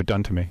like to have it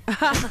done to me. Ooh,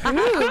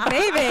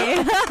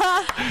 baby.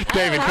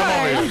 David, come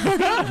over here.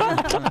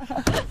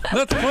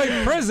 Let's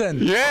play prison.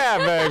 Yeah,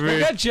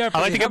 baby. Forget Jeopardy.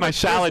 I like to get How my about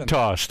salad prison?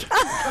 tossed.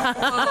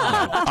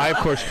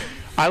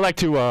 I like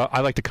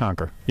to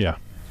conquer. Yeah.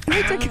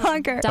 To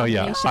conquer. Oh yeah,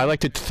 Domination. I like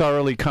to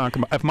thoroughly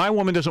conquer. If my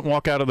woman doesn't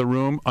walk out of the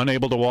room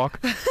unable to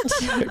walk,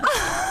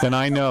 then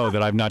I know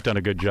that I've not done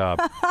a good job.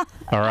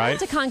 All right?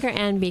 To conquer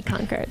and be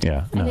conquered.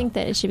 Yeah, no. I think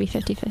that it should be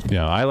 50-50.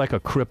 Yeah, I like a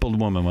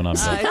crippled woman when I'm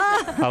done.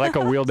 I like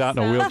a wheeled out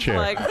in a wheelchair.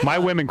 like- My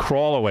women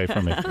crawl away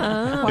from me.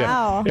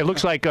 Wow. It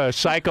looks like a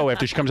Psycho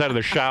after she comes out of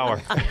the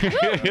shower.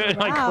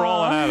 Like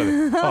crawling out of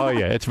it. Oh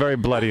yeah, it's very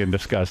bloody and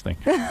disgusting.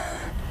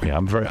 Yeah,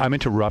 I'm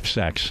into rough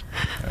sex,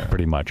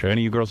 pretty much. Are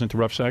any of you girls into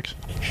rough sex?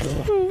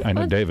 Sure. I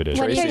know David is.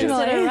 What do you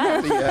consider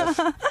rough?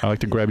 I like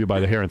to grab you by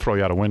the hair and throw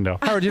you out a window.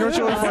 Howard, you know what's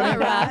really funny?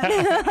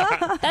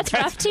 That's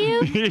rough to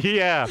you?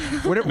 Yeah.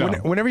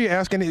 Whenever you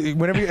ask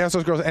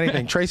those girls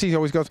anything, Tracy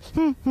always goes,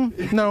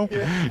 no.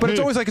 But it's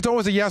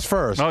always a yes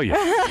first. Oh yeah.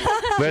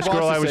 Last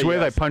girl I was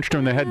with, I punched her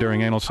in the head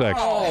during anal sex.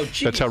 Oh,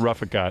 That's how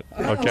rough it got.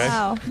 Okay.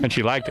 Wow. And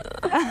she liked it.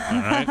 All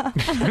right.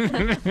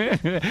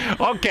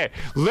 Okay.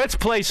 Let's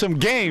play some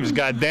games.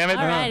 God damn it.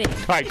 Alrighty.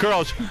 All right,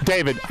 girls.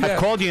 David, I've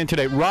called you in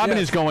today. Robin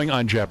is going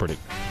on Jeopardy.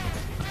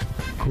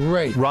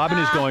 Great. Robin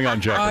is going on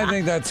Jeopardy. I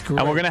think that's great.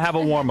 And we're going to have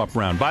a warm-up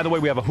round. By the way,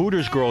 we have a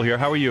Hooters girl here.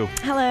 How are you?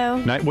 Hello.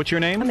 What's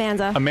your name?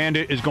 Amanda.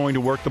 Amanda is going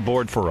to work the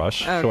board for us.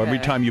 So every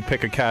Okay. time you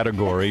pick a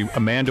category,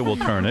 Amanda will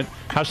turn it.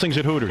 How's things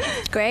at Hooters?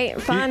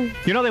 Great. Fun.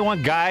 You know they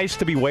want guys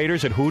to be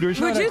waiters at Hooters?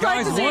 Would you the like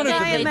to guys see a wanted to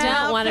guy be. in They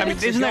that don't want to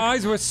outfit? be. Isn't The that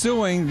guys were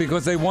suing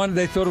because they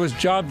thought it was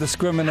job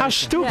discrimination. how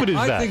stupid is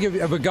I that? think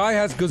if a guy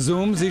has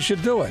gazooms, he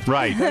should do it.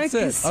 Right. That's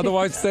it.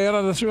 Otherwise, stay out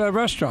of the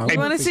restaurant. You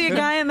want to see a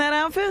guy in that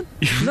outfit?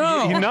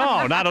 No.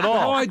 No, not at No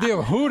all. idea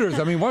of Hooters.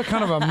 I mean, what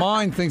kind of a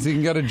mind thinks he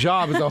can get a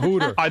job as a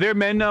Hooter? Are there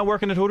men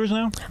working at Hooters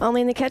now?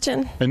 Only in the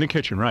kitchen. In the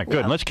kitchen, right.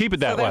 Good. Let's keep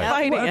it that way.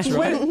 Fighting. That's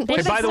right. They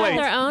Hey, by the way-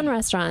 their own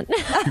restaurant.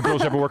 You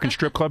girls ever work in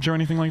strip clubs or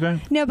anything like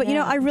that? No, but you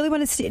know, I really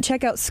want to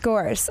check out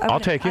Scores. I'll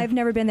take you. I've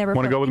never been there before.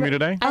 Want to go with me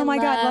today? Oh my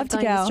God, love to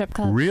going go. strip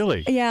clubs.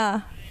 Really?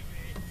 Yeah.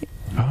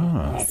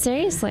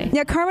 Seriously.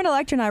 Yeah, Carmen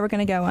Electra and I were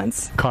going to go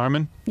once.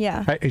 Carmen?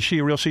 Yeah. Hey, is she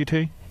a real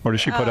CT? Or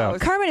does she put out?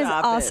 Carmen is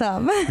Stop it.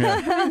 awesome.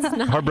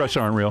 Yeah. Her breasts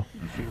aren't real.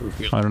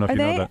 I don't know if Are you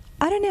they? know that.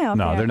 I don't know. if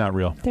No, they're not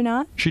real. They're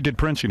not? She did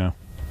Prince, you know.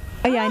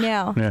 Oh, yeah, I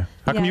know. Yeah.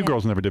 How come Yeah, you yeah.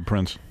 girls never did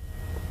Prince?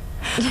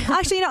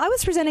 Actually, you know, I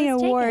was presenting an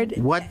award.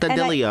 What the and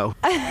dealio?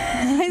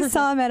 I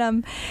saw him at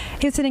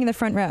he was sitting in the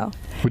front row.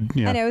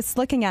 Yeah. And I was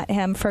looking at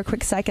him for a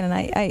quick second, and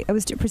I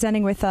was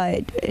presenting with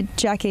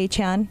Jackie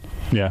Chan.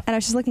 Yeah. And I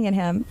was just looking at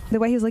him. The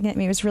way he was looking at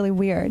me was really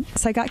weird.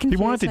 So I got He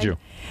confused. wanted you.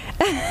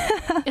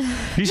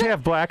 He's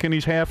half black and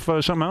he's half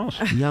something else.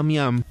 Yum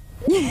yum.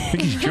 I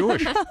think he's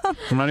Jewish.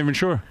 I'm not even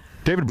sure.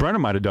 David Brenner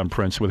might have done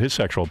Prince with his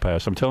sexual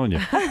past. I'm telling you.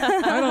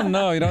 I don't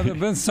know. You know, there have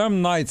been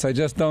some nights I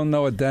just don't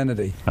know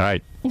identity. All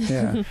right.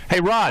 Yeah.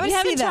 Hey, Rod. You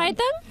haven't tried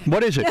them?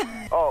 What is it?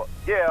 Oh,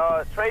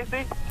 yeah,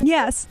 Tracy,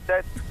 Yes.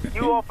 that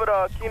you offered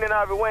Keenan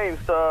Ivory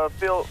Wayans to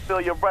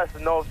feel your breasts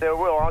and know if they're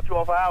real. Why don't you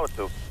offer Howard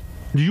to?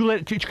 Do you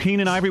let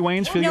Keenan Ivory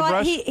Wayans feel your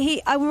breasts?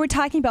 We were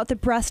talking about the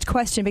breast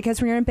question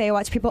because when you're in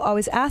Baywatch, people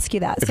always ask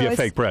you that. If you have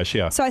fake breasts,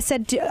 yeah. So I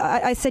said,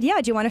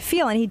 yeah, do you want to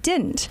feel? And he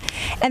didn't.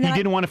 And He then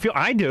didn't want to feel.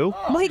 I do.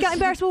 Well, he got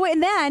embarrassed. Well, wait,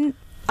 and then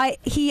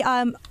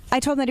I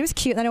told him that he was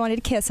cute and that I wanted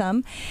to kiss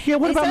him. Yeah,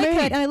 what about me? I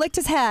could, and I licked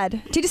his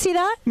head. Did you see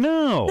that?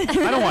 No, I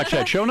don't watch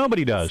that show.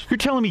 Nobody does. You're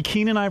telling me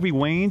Keenan Ivory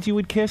Wayans you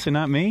would kiss and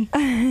not me?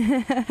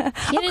 Of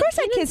course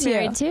I'd kiss you.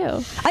 Married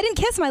too. I didn't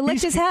kiss him. I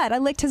licked his head. I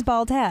licked his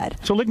bald head.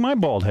 So lick my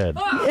bald head.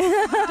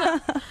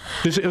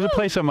 There's a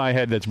place on my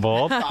head that's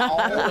bald.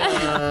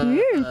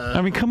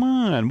 I mean, come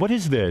on. What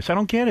is this? I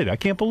don't get it. I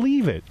can't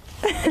believe it.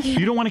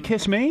 You don't want to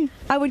kiss me?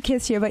 I would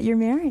kiss you, but you're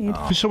married.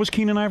 So is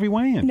Keenan Ivory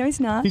Wayans. No, he's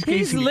not.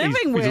 He's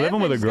living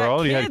with a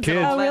girl. He had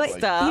kids. Oh, really?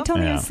 You told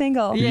me he was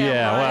single.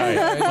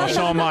 Yeah, well,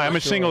 so am I. I'm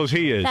as single as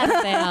he is.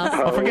 That's fail.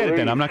 Oh, forget it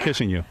then. I'm not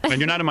kissing you. And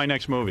you're not in my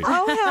next movie.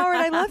 Oh, Howard,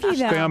 I love you,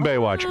 though. Stay on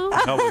Baywatch.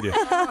 Hell with you.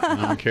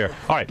 I don't care.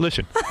 All right,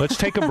 listen. Let's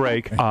take a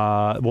break.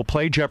 We'll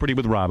play Jeopardy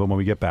with Robin when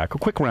we get back. A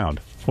quick round.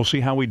 We'll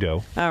see how we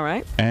do. All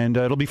right. And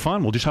it'll be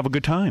fun. We'll just have a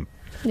good time.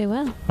 We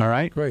will. All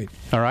right? Great.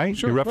 All right?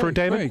 Sure, you up for it,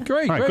 David?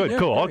 Great. All right, good, yeah,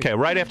 cool. great. Okay,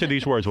 right after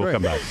these words, we'll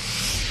come back.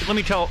 Let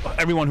me tell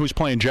everyone who's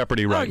playing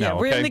Jeopardy right now,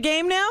 We're okay? in the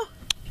game now?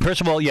 First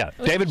of all,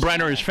 David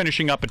Brenner is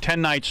finishing up a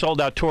 10-night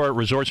sold-out tour at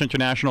Resorts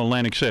International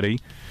Atlantic City.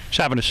 He's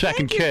having a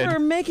second Thank kid. you for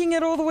making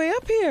it all the way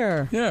up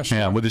here. Yeah, sure.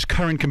 Yeah, with his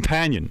current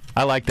companion.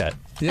 I like that.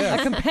 Yeah.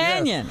 A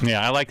companion.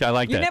 Yeah, I like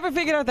that. You never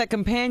figured out that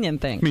companion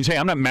thing. It means, hey,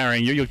 I'm not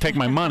marrying you. You'll take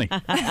my money.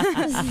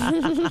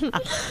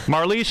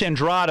 Marlise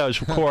Andrade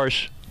is, of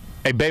course,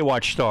 a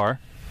Baywatch star.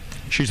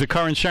 She's the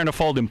current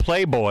centerfold in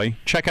Playboy.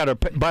 Check out her.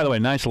 By the way,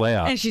 nice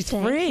layout. And she's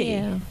free.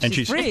 And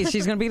she's free.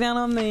 She's going to be down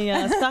on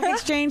the stock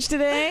exchange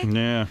today.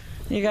 Yeah.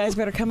 You guys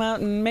better come out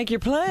and make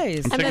your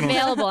plays. I'm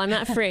available. I'm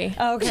not free.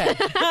 Okay.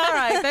 All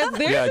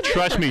right.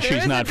 Trust me,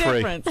 she's not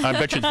free. I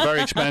bet you it's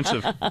very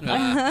expensive.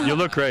 You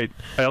look great.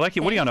 I like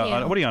you. What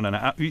are you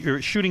on?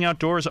 You're shooting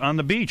outdoors on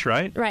the beach,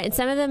 right? Right. And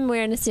some of them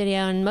we're in the studio,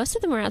 and most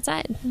of them were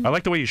outside. I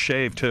like the way you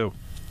shave too.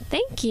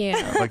 Thank you.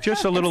 Like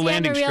just a little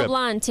landing strip. I'm a real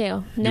blonde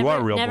too. Never, you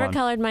are real Never blonde.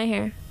 colored my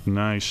hair.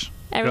 Nice.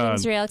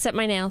 Everything's real except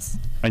my nails.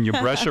 And your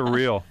breasts are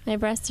real. My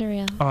breasts are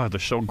real. Oh, they're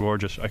so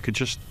gorgeous. I could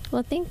just.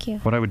 Well, thank you.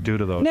 What I would do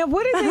to those. Now,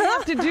 what do they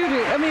have to do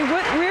to? I mean,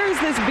 where is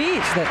this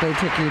beach that they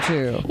took you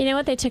to? You know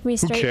what? They took me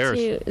straight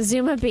to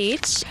Zuma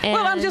Beach. And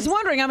well, I'm just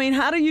wondering. I mean,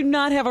 how do you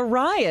not have a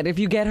riot if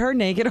you get her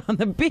naked on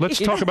the beach? Let's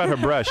talk about her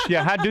breasts.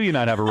 Yeah, how do you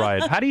not have a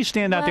riot? How do you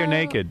stand out there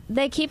naked?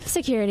 They keep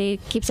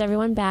security, keeps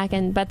everyone back,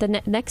 but the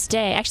next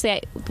day,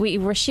 actually, we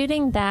were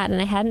shooting that,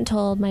 and I hadn't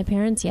told my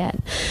parents yet,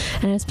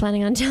 and I was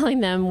planning on telling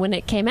them when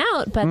it came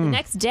out. But the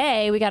next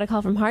day, we got a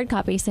call from Hard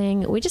Copy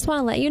saying, we just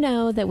want to let you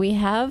know that we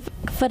have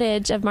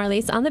footage of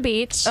Marlise on the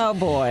beach. Oh,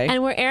 boy.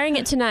 And we're airing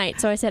it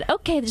tonight. So I said,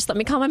 okay, just let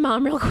me call my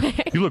mom real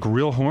quick. You look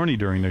real horny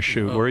during this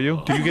shoot, were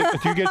you? Do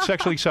you get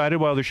sexually excited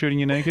while they're shooting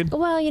you naked?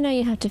 Well, you know,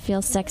 you have to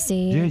feel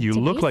sexy. Yeah, you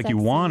look like you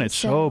want it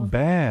so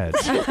bad.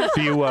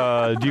 Do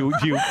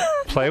you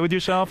play with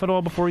yourself at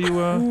all before you?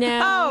 No.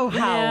 Oh,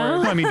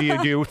 Howard. I mean,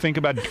 do you think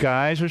about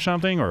guys or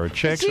something or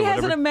chicks She or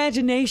whatever? has an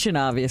imagination,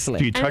 obviously.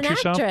 Do you touch I'm an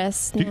yourself?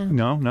 Actress.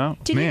 No.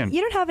 Man.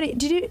 You don't have any.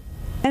 Did you?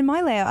 In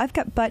my layout, I've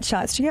got butt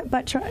shots. Do you get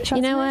butt shots?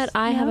 You know what?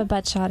 I have a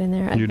butt shot in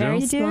there. A You do?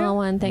 very small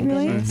one, thank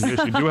goodness.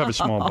 Yes, you do have a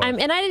small butt.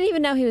 And I didn't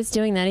even know he was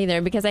doing that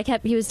either because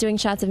he was doing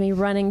shots of me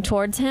running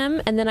towards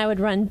him, and then I would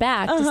run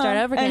back to start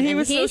over again. And he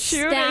was so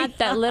snapped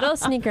that little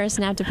sneaker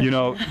snapped. You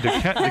know,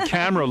 the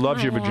camera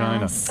loves your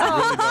vagina. It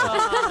really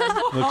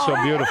does. Looks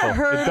so beautiful.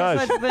 It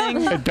does.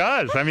 It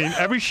does. I mean,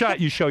 every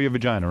shot you show your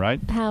vagina, right?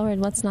 Howard,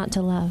 what's not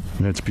to love?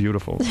 It's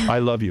beautiful. I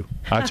love you.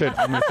 That's it.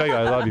 I'm going to tell you,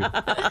 I love you.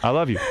 I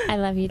love you. I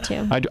love you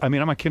too. I mean,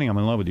 I'm not kidding. I'm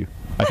in love with you.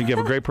 I think you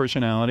have a great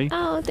personality.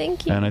 Oh,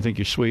 thank you. And I think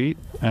you're sweet.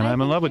 And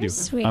I'm in love with you.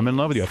 Sweet. I'm in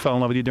love with you. I fell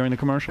in love with you during the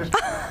commercials.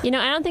 You know,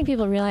 I don't think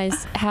people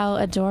realize how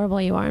adorable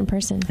you are in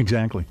person.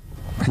 Exactly.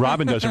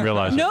 Robin doesn't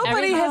realize it.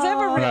 Nobody has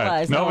ever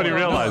realized. Right. Nobody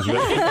realized it.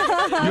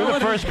 You're the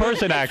first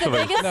person,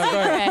 actually.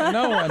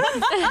 No one.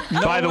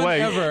 By the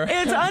way,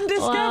 It's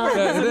undiscovered.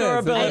 Well, his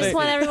adorability. I just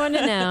want everyone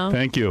to know.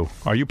 Thank you.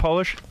 Are you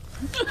Polish?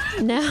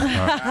 No.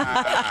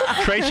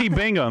 Tracy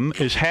Bingham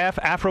is half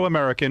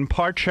Afro-American,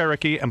 part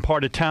Cherokee, and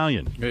part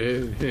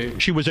Italian.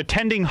 She was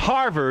attending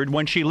Harvard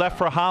when she left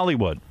for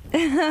Hollywood.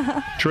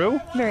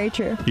 True? Very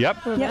true. Yep.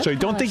 So you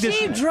don't think this...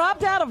 She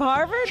dropped out of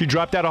Harvard? She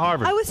dropped out of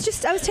Harvard. I was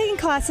taking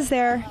classes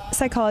there,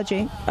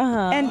 psychology,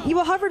 and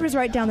Harvard was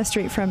right down the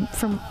street from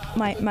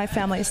my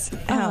family's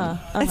home.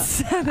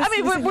 I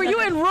mean, were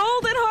you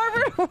enrolled in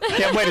Harvard?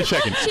 Yeah, wait a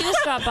second. She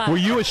just dropped by. Were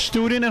you a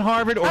student at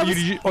Harvard, or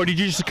did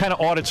you just kind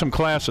of audit some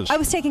classes? I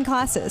was taking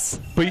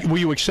classes. But were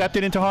you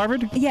accepted into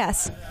Harvard?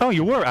 Yes. Oh,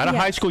 you were. Out of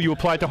Yes. high school, you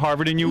applied to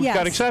Harvard, and you Yes.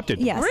 got accepted.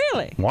 Yes.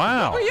 Really?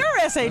 Wow. What were your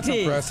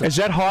SATs? Is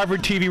that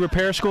Harvard TV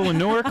Repair School in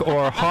Newark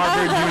or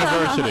Harvard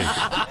University?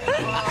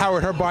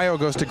 Howard, her bio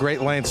goes to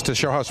great lengths to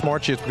show how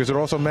smart she is because it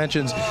also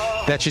mentions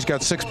that she's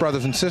got 6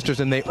 brothers and sisters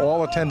and they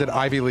all attended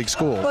Ivy League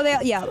schools.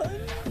 Well, yeah.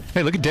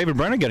 Hey, look at David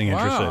Brenner getting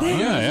interested.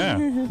 Yeah.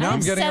 Now I'm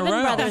getting 7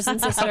 aroused. brothers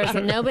and sisters,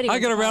 and nobody. I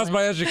get aroused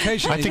by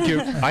education.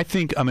 I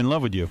think I'm in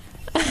love with you.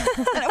 Wait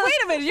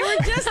a it. You were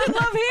just in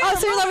love here. Oh,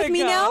 so you're in love with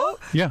me now?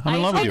 Yeah, I'm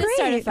in love with you.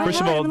 Great.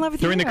 First of all,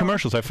 during the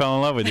commercials, I fell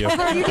in love with you.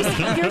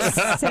 You're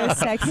so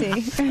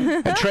sexy.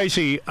 And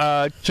Tracy,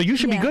 so you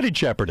should be good at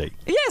Jeopardy.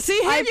 Yeah, see,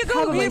 here you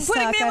go. You're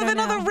putting me in with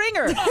another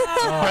ringer.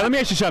 All right, let me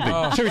ask you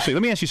something. Seriously,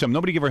 let me ask you something.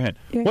 Nobody give her a hint.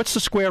 What's the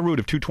square root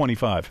of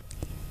 225?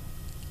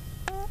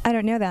 I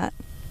don't know that.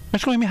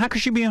 That's what I mean. How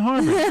could she be in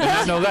Harvard and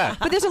not know that?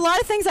 But there's a lot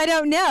of things I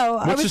don't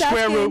know. What's the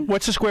square root?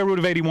 What's the square root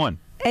of 81?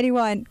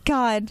 81.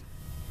 God.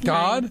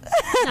 God?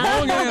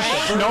 Wrong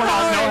answer. No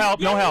help.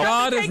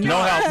 God is no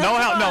help. No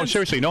help. No,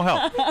 seriously, no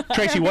help.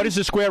 Tracy, what is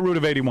the square root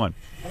of 81?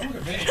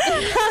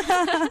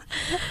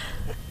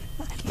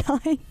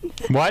 9.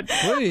 What?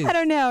 Please. I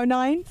don't know. 9?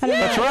 I don't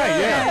know. That's right,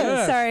 yeah.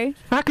 Yeah. Sorry.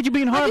 How could you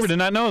be in Harvard and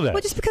not know that?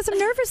 Well, just because I'm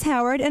nervous,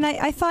 Howard, and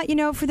I thought,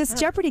 for this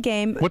Jeopardy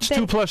game. What's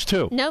 2 plus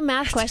 2? No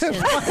math questions.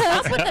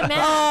 Help with the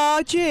math.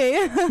 Oh,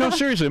 gee. No,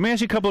 seriously, let me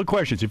ask you a couple of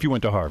questions if you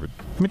went to Harvard.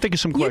 Let me think of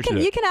some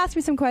questions. You can ask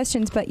me some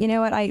questions, but you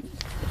know what?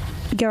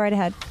 Go right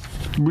ahead.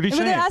 What are you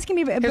saying? They're asking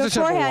me Here's a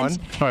simple beforehand.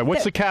 one. All right,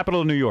 what's the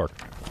capital of New York?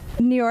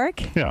 New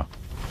York? Yeah.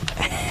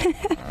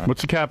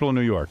 What's the capital of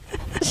New York?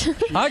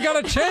 I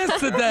got a chance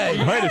today.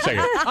 Wait a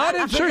second. I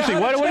didn't Seriously,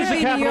 what is the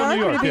capital of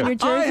New York? Would it be New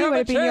Jersey? Would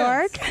it be New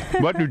York?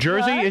 What, New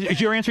Jersey?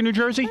 Is your answer New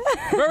Jersey?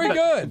 Very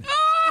good.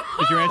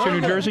 Is your answer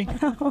New Jersey?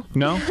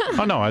 No?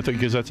 Oh, no, I think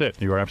because that's it.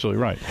 You are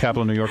absolutely right.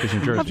 Capital of New York is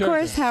New Jersey. Of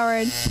course,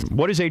 Howard.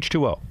 What is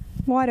H2O?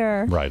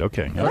 Water. Right,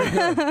 okay.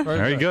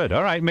 Very good.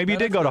 All right, maybe you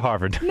did go to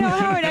Harvard. No,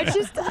 Howard,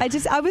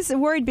 I was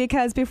worried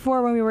because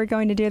before when we were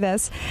going to do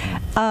this,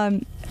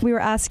 we were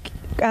asked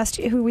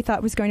who we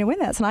thought was going to win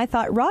this, and I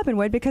thought Robin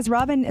would because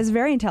Robin is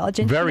very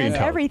intelligent. Very she knows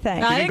intelligent.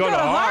 everything. She didn't go to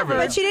Harvard.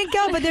 But she didn't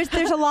go. But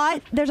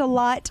there's a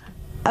lot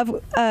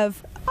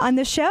of on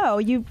the show.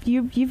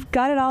 You've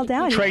got it all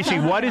down. Tracy,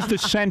 what is the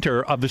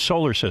center of the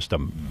solar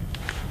system?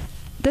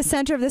 The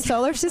center of the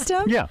solar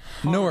system? Yeah.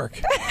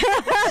 Newark.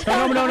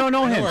 No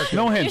hints.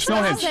 No hints.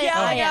 No hints.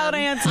 Yelling out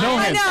answers. No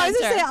I hints. know. I was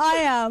going to say I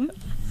am.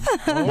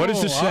 What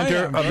is the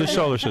center of the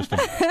solar system?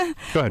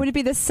 Go ahead. Would it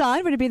be the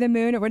sun? Would it be the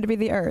moon? Or would it be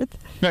the earth?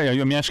 Yeah,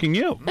 I'm asking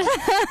you.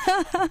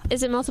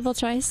 Is it multiple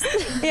choice?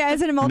 Yeah,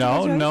 is it a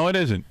multiple choice? No, it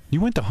isn't.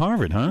 You went to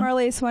Harvard, huh?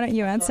 Marlise, why don't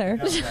you answer?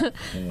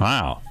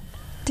 Wow.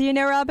 Do you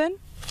know Robin?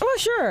 Oh,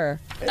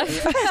 sure.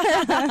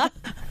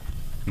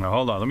 Now,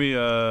 hold on. Let me...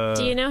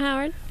 Do you know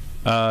Howard?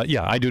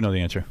 Yeah, I do know the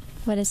answer.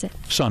 What is it?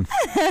 Sun.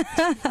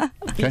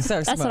 Okay.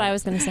 So That's what I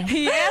was going to say.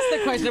 He asked the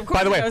question. Of course,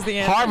 By the way, he knows the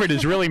answer. Harvard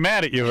is really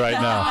mad at you right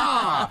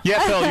now.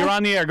 Yeah, Phil, you're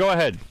on the air. Go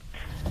ahead.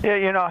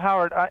 Yeah,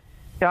 Howard,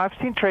 I've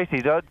seen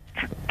Tracy.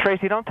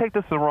 Tracy, don't take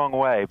this the wrong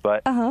way,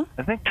 but I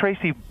think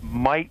Tracy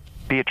might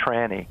be a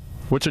tranny.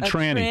 What's a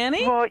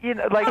tranny? Well,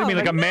 like I mean,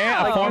 like a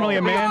man, formerly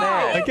a man.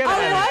 Like, get out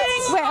of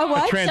here. Wait, a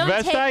what? A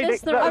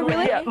transvestite?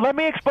 Really? Yeah, let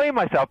me explain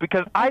myself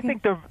because I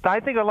think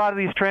a lot of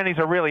these trannies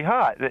are really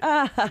hot. She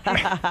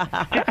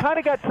kind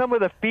of got some of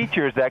the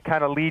features that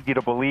kind of lead you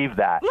to believe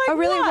that. Oh,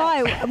 really?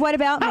 Why? What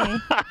about me?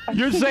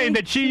 You're saying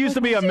that she used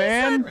to be a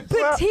man?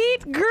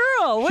 Petite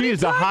girl. What She are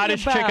is you the talking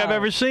hottest about? chick I've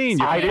ever seen.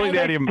 You're completely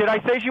out of your... Did I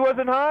say she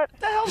wasn't hot?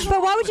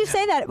 But why would you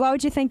say that? Why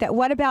would you think that?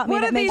 What about me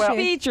What that are makes these you?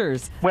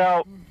 features?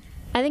 Well,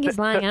 I think he's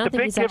lying. I don't the think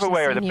big he's actually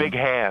giveaway are the seen you. big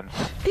hands.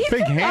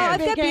 Big Oh,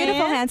 hands. I've got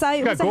beautiful hands.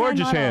 She's got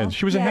gorgeous hands.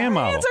 She was a hand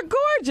model. Hands are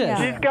gorgeous.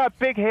 Yeah. She's got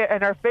big hair,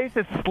 and her face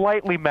is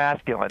slightly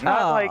masculine.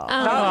 Not like,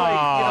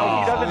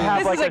 she doesn't have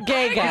This like is a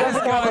gay guy.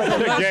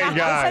 The gay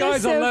guy.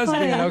 This guy's a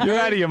lesbian. Okay? You're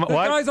out of your... This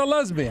What? guy's a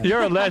lesbian.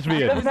 You're a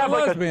lesbian. He's a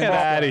lesbian. Get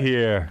out of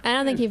here. I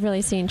don't think you've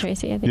really seen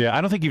Tracy. I think Yeah, I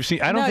don't think you've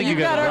seen... I don't think you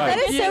got it That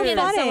right. is you're so thinking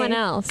of funny. someone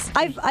else.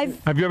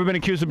 Have you ever been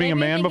accused of being a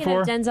man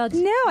before?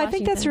 No, I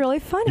think that's really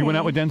funny. You went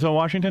out with Denzel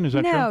Washington? Is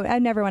that true? No, I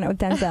never went out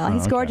with Denzel.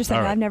 He's okay. gorgeous. All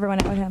right. I've never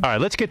went out with him. All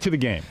right, let's get to the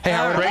game. Hey,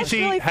 Howard,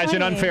 Tracy really has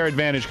an funny. unfair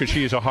advantage because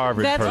she is a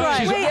Harvard That's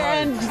person. right.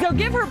 And so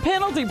give her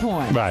penalty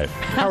points. Right.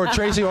 Howard,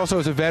 Tracy also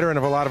is a veteran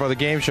of a lot of other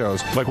game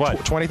shows. Like what?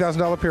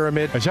 $20,000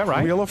 Pyramid. Is that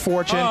right? Wheel of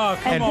Fortune. Oh,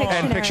 come on.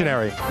 and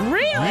Pictionary.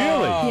 Really?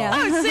 Really? Yeah.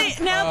 Oh,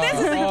 see, now this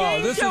is a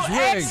game this show is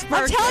rigged. expert.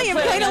 I'm telling you,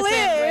 play to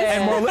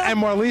live. And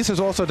Marlise has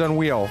also done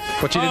Wheel,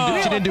 but she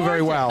didn't do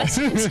very well. I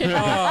didn't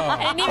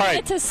even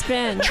get to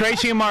spin.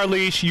 Tracy and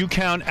Marlise, you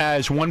count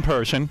as one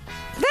person.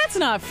 That's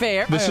not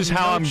fair. This is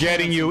how I'm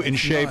getting you in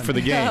shape for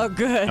the game. Oh,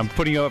 good. I'm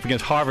putting you up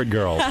against Harvard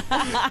girls.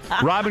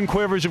 Robin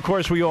Quivers, of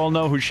course, we all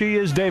know who she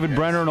is. David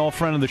Brenner, an old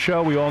friend of the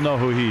show, we all know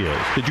who he is.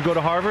 Did you go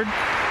to Harvard?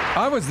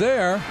 I was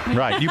there.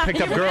 Right, you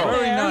picked up girls.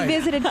 Very nice. We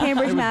visited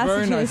Cambridge, It was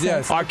very Massachusetts. nice,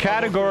 yes. Our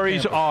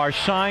categories are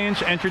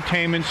science,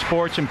 entertainment,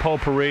 sports, and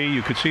potpourri.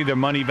 You could see their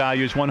money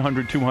values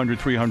 100, 200,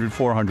 300,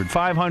 400,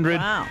 500.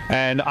 Wow.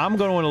 And I'm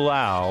going to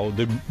allow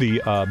the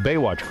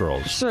Baywatch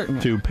girls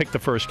to pick the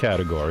first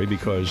category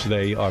because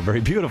they are very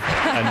beautiful.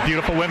 And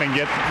beautiful women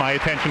get my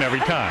attention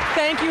every time.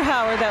 Thank you,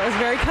 Howard. That was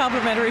very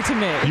complimentary to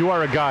me. You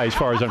are a guy as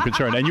far as I'm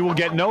concerned, and you will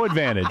get no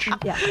advantage.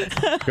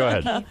 Yeah. Go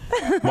ahead.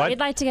 What? We'd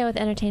like to go with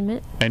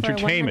entertainment.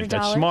 Entertainment. entertainment.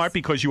 That's smart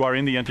because you are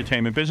in the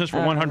entertainment business for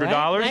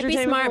 $100. Might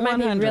be smart, might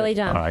be really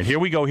dumb. All right, here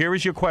we go. Here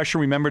is your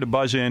question. Remember to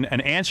buzz in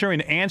and answer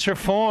in answer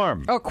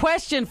form. Or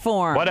question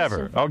form.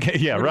 Whatever. Okay,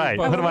 yeah, right.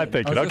 What am I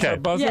thinking? Okay.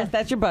 Yes,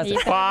 that's your buzzer.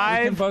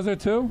 5. You can buzzer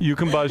too? You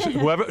can buzz.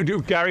 Whoever.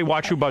 Gary,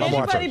 watch who buzzes.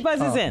 Everybody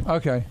buzzes in.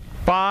 Okay.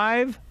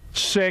 5,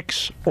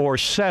 6, or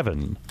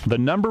 7. The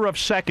number of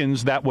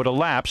seconds that would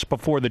elapse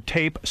before the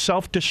tape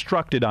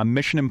self-destructed on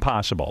Mission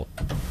Impossible.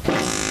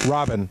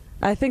 Robin.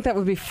 I think that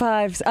would be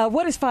 5.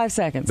 What is 5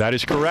 seconds? That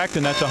is correct,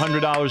 and that's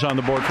 $100 on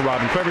the board for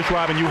Robin Quivers.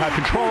 Robin, you have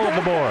control of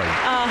the board.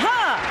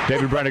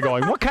 David Brenner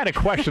going, what kind of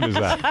question is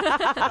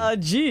that?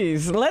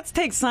 Geez. Let's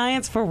take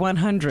science for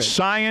 100.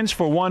 Science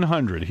for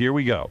 100. Here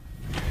we go.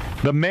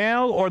 The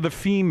male or the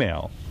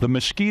female, the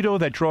mosquito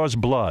that draws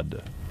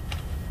blood.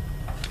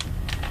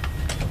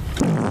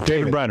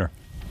 David Brenner.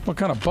 What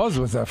kind of buzz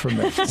was that from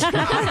me?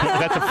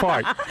 That's a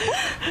fart.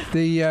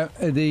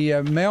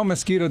 The male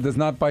mosquito does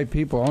not bite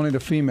people, only the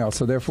female,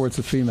 so therefore it's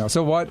a female.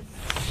 So what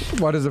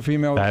is a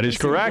female? That is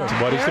correct.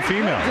 What is the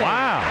female?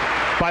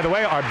 Wow. By the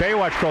way, our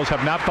Baywatch girls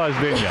have not buzzed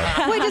in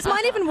yet. Wait, does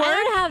mine even work? I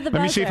don't have the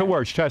buzzer. Let me see if it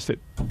works. Test it.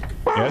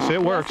 Yes, it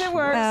works. Yes, it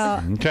works.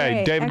 Okay,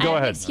 great. David, go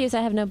ahead. Excuse,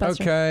 I have no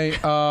buzzer. Okay,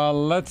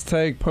 let's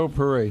take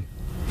potpourri.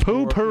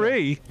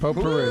 Potpourri?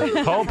 Potpourri.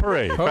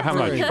 Potpourri. For how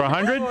much? For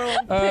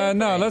 100?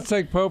 No, let's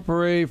take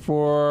potpourri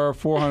for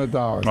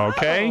 $400.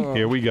 Okay,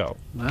 here we go.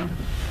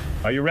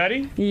 Are you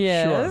ready?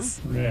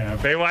 Yes. Sure. Yeah.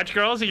 Baywatch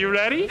girls, are you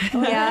ready?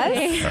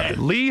 Yes.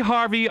 Lee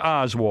Harvey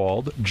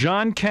Oswald,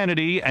 John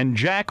Kennedy, and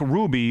Jack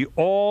Ruby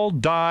all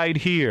died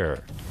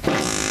here.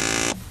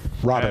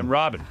 Robin. And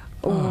Robin.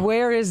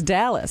 Where is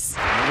Dallas?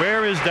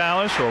 Where is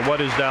Dallas, or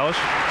what is Dallas?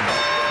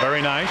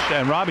 Very nice.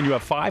 And Robin, you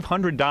have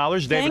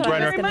 $500. David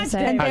Brenner.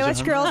 And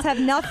Baywatch girls have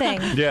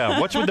nothing. Yeah.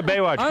 What's with the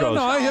Baywatch girls? I don't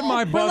know. I hit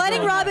my buzzer. We're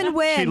letting Robin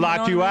win. She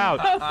locked you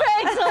out.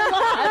 Thanks a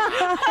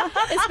lot.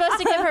 It's supposed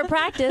to give her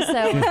practice,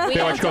 so we Baywatch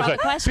answer girls all the like,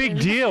 questions. big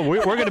deal.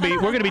 We're going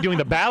to be doing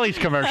the Bally's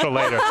commercial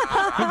later.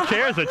 Who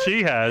cares that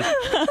she has?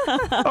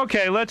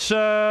 Okay, let's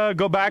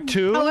go back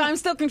to I'm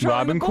still controlling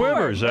Robin the board.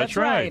 Quivers. That's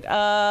right.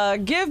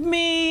 Give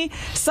me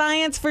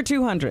science for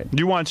 200.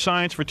 You want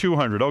science for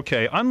 200.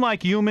 Okay.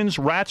 Unlike humans,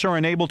 rats are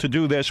unable to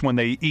do this when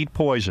they eat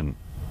poison.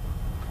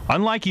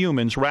 Unlike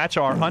humans, rats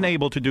are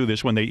unable to do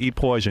this when they eat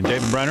poison.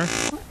 David Brenner?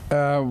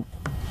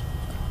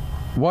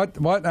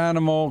 What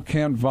animal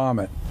can't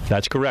vomit?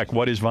 That's correct.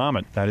 What is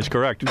vomit? That is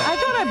correct. I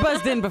thought I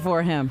buzzed in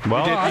before him.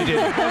 Well, You did.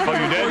 Oh,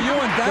 you did? You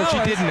and Dallas.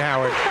 Well, she didn't,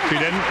 Howard. She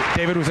didn't?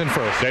 David was in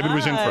first. David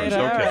was in first.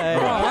 all Okay. right.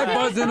 Oh, I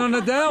buzzed in on the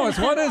Dallas.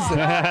 What is it?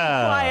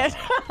 Quiet.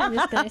 I'm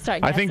just going to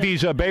start I think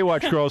guessing. these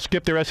Baywatch girls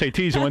skipped their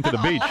SATs and went to the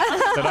beach.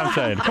 That's what I'm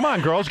saying. Come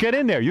on, girls, get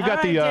in there. You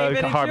got All right, David,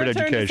 it's Harvard your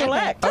turn to education.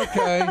 select.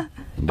 Okay.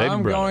 David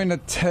I'm Brenner. going to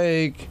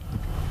take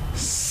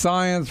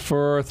science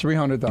for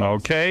 $300.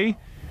 Okay.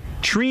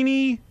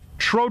 Trini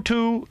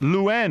Trotu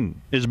Luen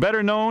is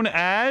better known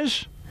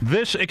as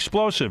this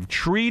explosive.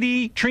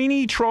 Trini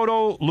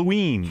Troto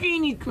Luen.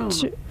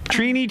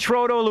 Trini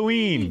Troto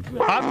Luen.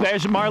 Up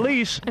there's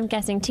Marlise. I'm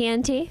guessing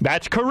TNT.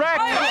 That's correct.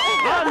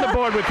 On the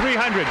board with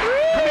 300.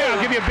 Come here,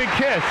 I'll give you a big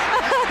kiss.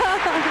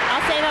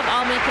 I'll save up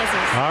all my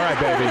kisses. All right,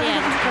 baby.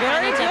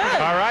 Very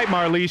good. All right,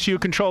 Marlise, you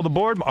control the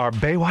board. Our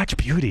Baywatch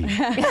beauty.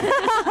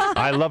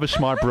 I love a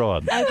smart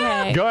broad.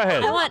 Okay. Go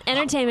ahead. I want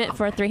entertainment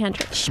for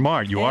 300.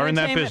 Smart. You are in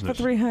that Entertainment business.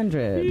 for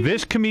 300.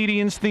 This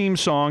comedian's theme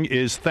song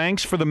is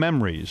Thanks for the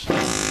Memories.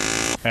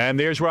 And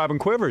there's Robin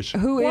Quivers.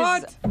 Who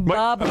is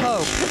Bob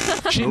Hope?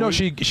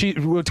 She.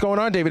 What's going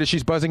on, David? Is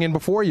she's buzzing in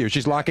before you?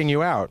 She's locking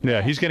you out.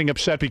 Yeah, he's getting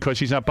upset because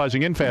he's not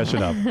buzzing in fast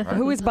enough.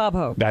 Who is Bob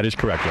Hope? That is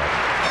correct, Robin.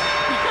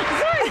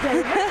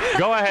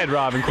 Go ahead,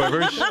 Robin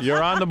Quivers.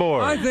 You're on the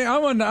board. I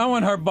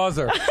want her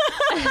buzzer.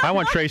 I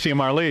want Tracy and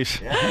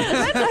Marlise.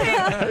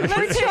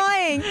 We're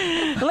trying.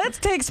 Let's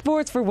take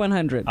sports for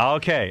 100.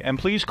 Okay, and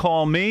please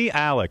call me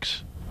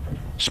Alex.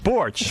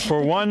 Sports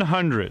for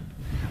 100.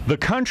 The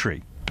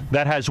country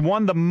that has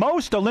won the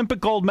most Olympic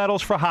gold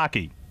medals for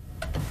hockey.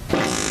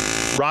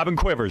 Robin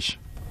Quivers.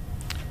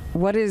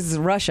 What is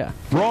Russia?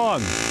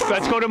 Wrong.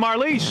 Let's go to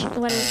Marlise.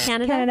 What is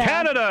Canada?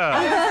 Canada.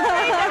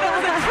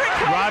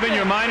 Robin,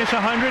 you're minus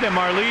 100, and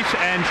Marlise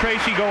and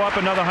Tracy go up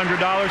another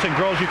 $100. And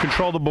girls, you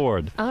control the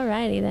board. All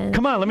righty then.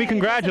 Come on, let me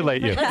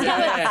congratulate you.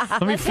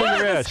 Let me fill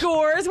your ass.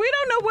 Scores. We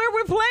don't know where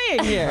we're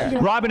playing here.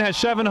 Robin has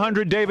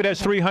 700. David has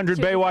 300.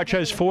 Baywatch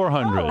has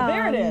 400.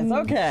 There it is.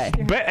 Okay.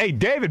 Hey,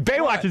 David,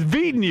 Baywatch is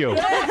beating you.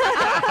 Let me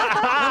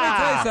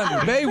tell you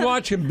something.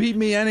 Baywatch can beat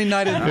me any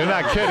night of the You're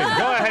not kidding.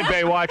 Go ahead,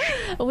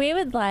 Baywatch. We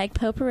would like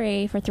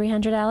potpourri for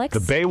 300, Alex.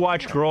 The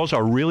Baywatch girls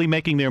are really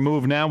making their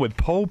move now with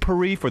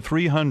potpourri for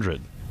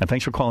 300. And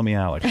thanks for calling me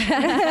Alex.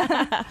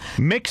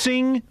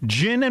 Mixing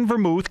gin and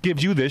vermouth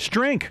gives you this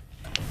drink.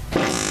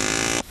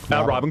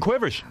 Now, Robin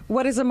Quivers.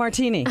 What is a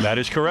martini? That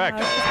is correct.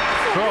 Girls,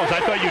 I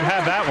thought you'd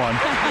have that one.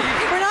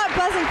 We're not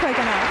buzzing quick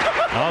enough.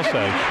 I'll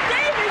say.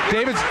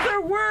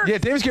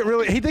 David's getting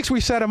really. He thinks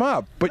we set him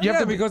up, but you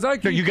have to because I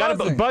keep You got to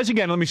buzzing. buzz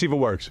again. Let me see if it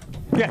works.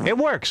 Yeah, it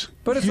works.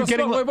 But it's You're a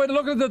slow, wait,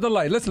 look at the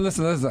delay. Listen.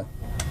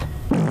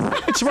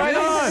 It's It's right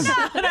on.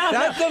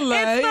 That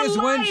delay is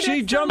when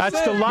she jumps in.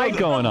 That's the light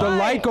going on. The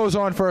light goes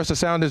on first. The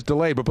sound is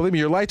delayed. But believe me,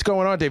 your light's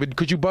going on, David,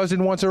 because you buzzed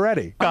in once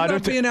already. I'm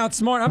not being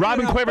outsmart.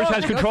 Robin Quivers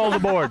has control of the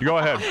board. Go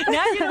ahead.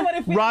 Now you know what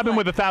it feels Robin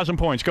with 1,000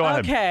 points. Go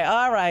ahead. Okay,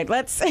 all right.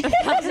 Let's.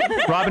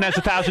 Robin has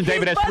 1,000.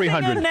 David has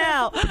 300.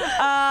 Now,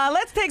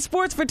 let's take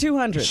sports for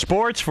 200.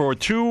 Sports for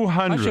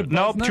 200.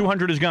 Nope,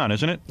 200 is gone,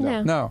 isn't it?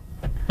 No.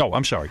 Oh,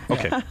 I'm sorry.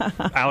 Okay.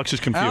 Alex is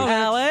confused.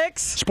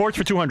 Alex. Sports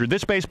for 200.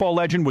 This baseball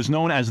legend was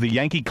known as the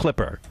Yankee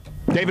Clipper.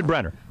 David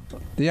Brenner.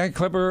 The Yankee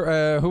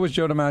Clipper, who was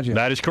Joe DiMaggio?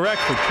 That is correct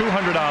for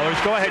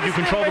 $200. Go ahead. You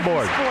control the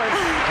board.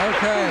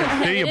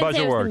 Okay. See, your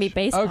buzzer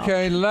works.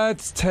 Okay,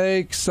 let's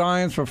take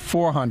science for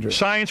 400.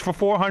 Science for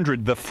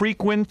 400. The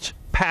frequent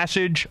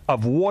passage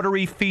of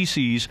watery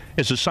feces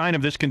is a sign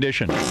of this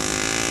condition.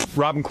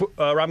 Robin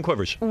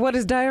Quivers. What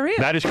is diarrhea?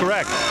 That is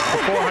correct. For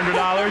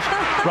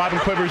 $400, Robin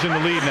Quivers in the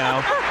lead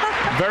now.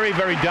 Very,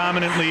 very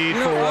dominant lead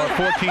for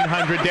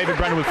 1,400. David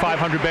Brenner with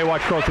 500.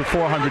 Baywatch Girls with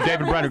 400.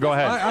 David Brenner, go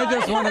ahead. I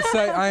just want to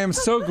say I am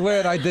so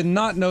glad I did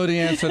not know the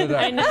answer to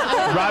that. I know.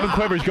 Robin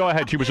Quivers, go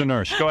ahead. She was a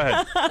nurse. Go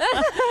ahead.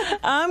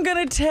 I'm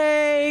going to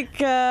take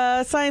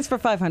science for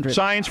 500.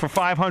 Science for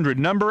 500.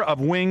 Number of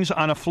wings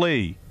on a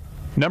flea.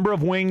 Number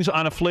of wings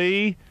on a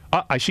flea.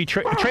 I see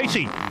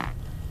Tracy.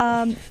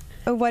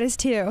 What is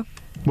 2?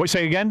 What,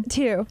 say again?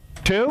 2.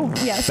 2?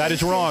 Yes. That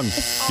is wrong.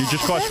 You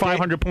just cost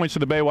 500 points to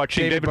the Baywatch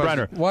team. David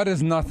Brenner. What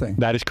is nothing?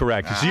 That is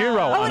correct. 0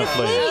 on a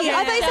flea.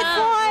 I thought you said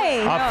fly.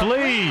 A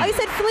flea. Oh, you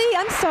said flea.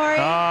 I'm sorry.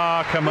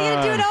 Ah, come on. We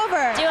gotta do it over.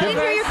 I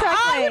didn't hear you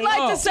correctly. I would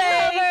like to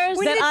say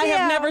that I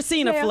have never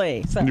seen a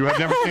flea. So. You have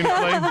never seen a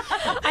flea?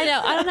 I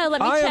know. I don't know.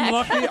 Let me check. I am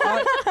lucky.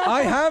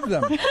 I have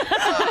them.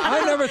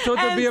 I never thought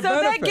there'd be a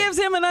benefit. So that gives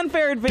him an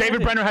unfair advantage.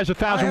 David Brenner has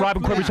 1,000.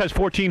 Robin Quivers has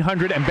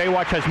 1,400. And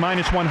Baywatch has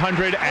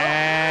 -100.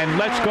 And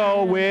let's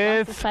go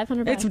with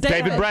 $500.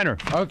 David Brenner.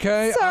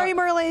 Okay. Sorry,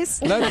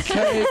 Merleys. Let's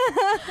take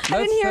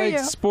hear you.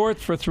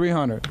 sports for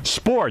 300.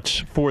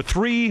 Sports for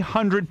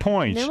 300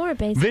 points. No more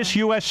baseball. This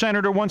U.S.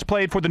 Senator once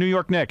played for the New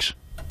York Knicks.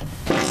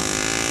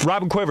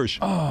 Robin Quivers.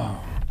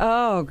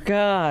 Oh,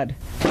 God.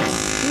 Wait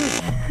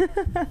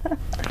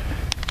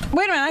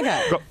a minute, I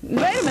got it. Wait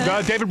a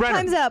minute. David Brenner.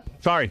 Time's up.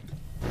 Sorry.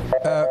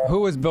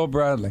 Who is Bill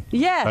Bradley?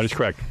 Yes. That is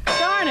correct.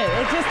 Darn it.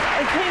 It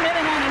came in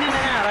and out and in and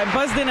out. I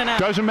buzzed in and out.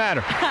 Doesn't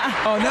matter.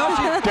 Oh, now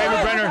she.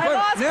 David Brenner.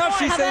 Now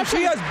she's saying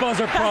she has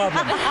buzzer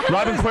problems.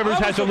 Robin Quivers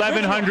has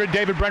 1,100.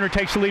 David Brenner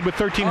takes the lead with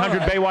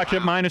 1,300. Baywatch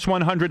at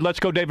 -100. Let's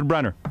go, David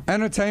Brenner.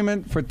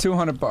 Entertainment for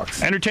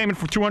 $200. Entertainment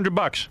for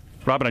 $200.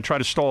 Robin, I tried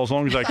to stall as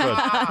long as I could.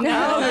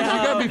 No, you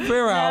gotta be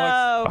fair,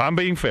 Alex. I'm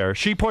being fair.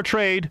 She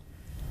portrayed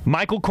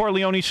Michael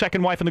Corleone's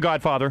second wife in The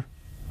Godfather.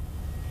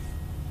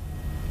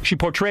 She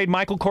portrayed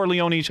Michael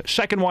Corleone's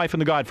second wife in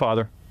The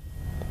Godfather.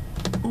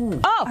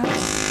 Oh.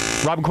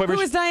 Robin Quivers.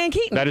 Who is Diane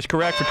Keaton? That is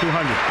correct for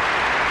 200.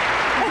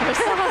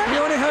 You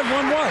only had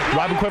one wife.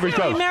 Robin Quivers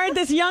goes. He married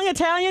this young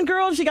Italian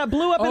girl and she got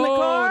blew up in the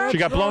car. She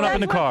got blown up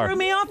in the car. Threw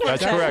me off.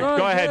 That's correct.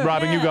 Go ahead,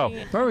 Robin. You go.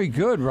 Very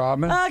good,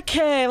 Robin.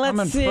 Okay,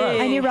 let's see.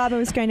 I knew Robin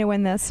was going to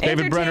win this.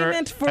 David Brenner.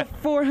 Entertainment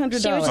for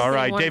 $400. All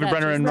right, David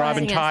Brenner and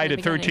Robin tied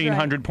at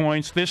 1,300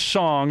 points. This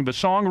song, the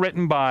song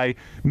written by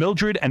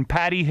Mildred and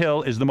Patty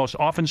Hill, is the most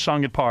often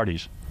sung at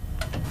parties.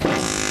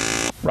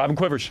 Robin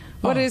Quivers.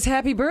 What is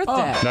Happy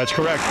Birthday? That's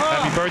correct.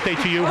 Happy birthday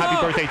to you. Happy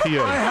birthday to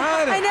you. I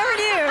had it. I never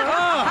knew.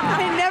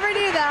 I never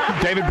knew that.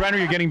 David Brenner,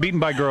 you're getting beaten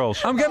by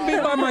girls. I'm getting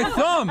beaten by my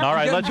thumb. All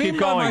right, let's keep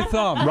going.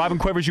 Robin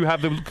Quivers, you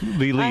have the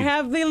lead. I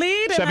have the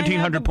lead.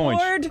 1,700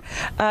 points. Board.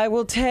 I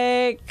will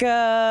take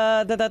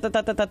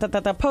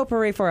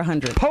potpourri for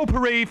 100.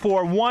 Potpourri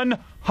for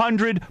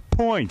 100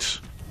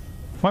 points.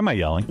 Why am I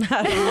yelling?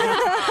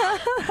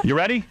 You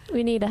ready?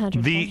 We need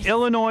 100 The points.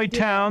 Illinois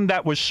town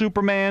that was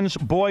Superman's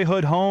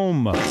boyhood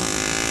home.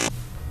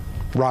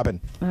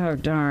 Robin. Oh,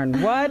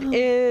 darn. What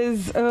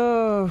is...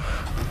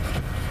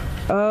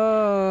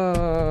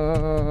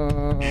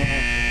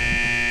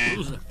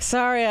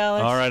 Sorry,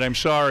 Alex. All right, I'm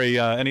sorry.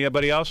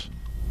 Anybody else?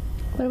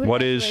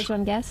 What is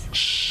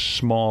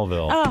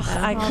Smallville? Oh,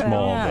 I couldn't.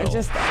 Smallville.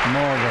 Yeah,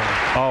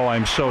 Smallville. Oh,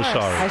 I'm so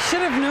sorry. I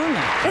should have known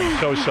that. I'm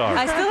so sorry.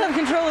 I still have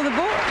control of the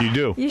board. You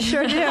do. You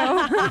sure do.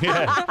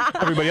 Yeah.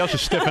 Everybody else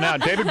is stiffing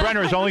out. David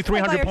Brenner is only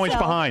 300 points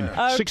behind.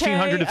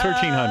 1,600 to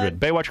 1,300.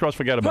 Baywatch Girls,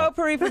 forget about it.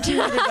 Potpourri for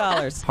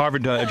 $200.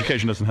 Harvard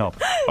education doesn't help.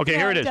 Okay,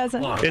 here it is.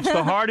 It's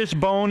the hardest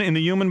bone in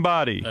the human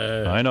body.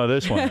 I know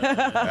this one. All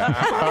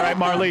right,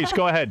 Marlise,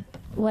 go ahead.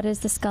 What is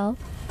the skull?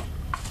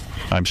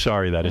 I'm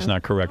sorry, that is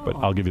not correct, but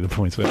I'll give you the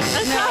points there.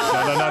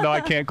 No, I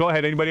can't. Go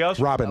ahead. Anybody else?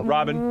 Robin.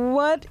 Robin.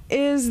 What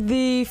is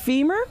the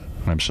femur?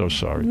 I'm so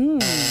sorry.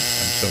 I'm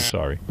so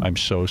sorry. I'm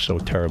so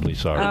terribly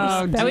sorry.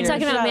 Are we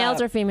talking about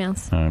males or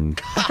females? I'm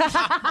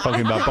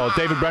talking about both.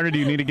 David Brenner, do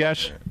you need a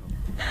guess?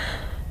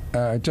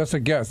 Just a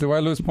guess. Do I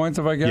lose points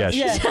if I guess?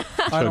 Yes.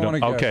 I don't want to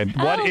guess. Okay.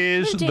 What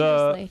is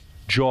the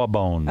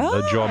jawbone?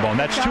 The jawbone.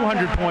 That's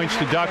 200 points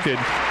deducted.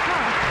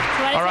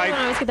 All right.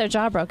 Always get their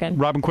jaw broken.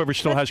 Robin Quivers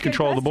still has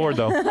control of the board,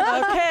 though.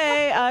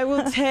 Okay, Okay, I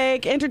will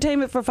take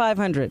entertainment for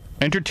 500.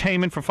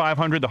 Entertainment for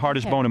 500. The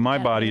hardest bone in my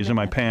body is in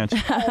my pants.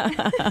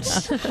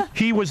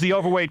 He was the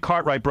overweight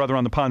Cartwright brother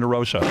on the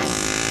Ponderosa.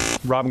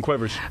 Robin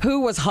Quivers.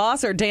 Who was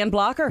Haas or Dan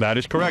Blocker? That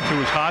is correct. Who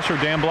was Haas or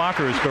Dan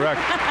Blocker is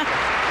correct.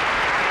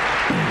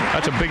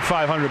 That's a big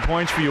 500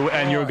 points for you,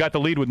 and you got the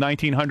lead with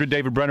 1,900.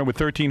 David Brenner with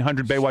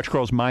 1,300. Baywatch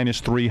Girls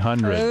minus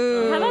 300.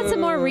 How about some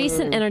more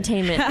recent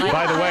entertainment? Like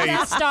By the way,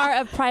 star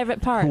of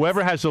Private Parts.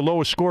 whoever has the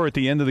lowest score at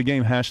the end of the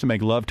game has to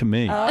make love to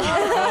me. Well,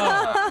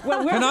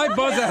 can I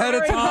buzz ahead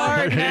of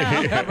time?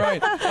 Yeah,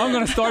 right. I'm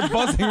going to start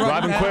buzzing right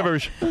Robin now.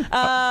 Quivers.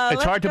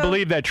 It's hard to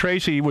believe that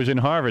Tracy was in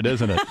Harvard,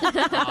 isn't it? All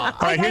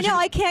right, I know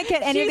I can't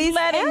get any of these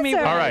answers.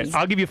 All right,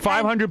 I'll give you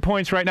 500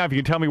 points right now if you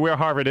can tell me where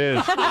Harvard is.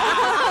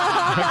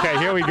 Okay,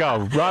 here we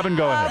go. Robin,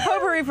 go ahead.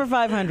 Potpourri for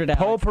 500.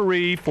 Alex.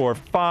 Potpourri for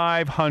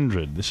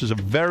 500. This is a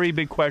very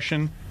big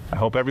question. I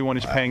hope everyone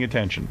is paying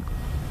attention.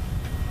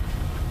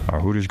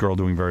 Our Hooters girl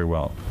doing very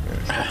well.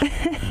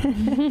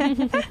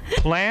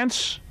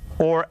 Plants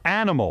or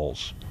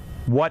animals?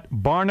 What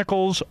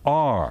barnacles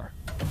are?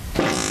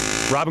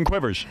 Robin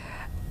Quivers.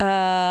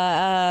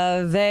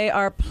 They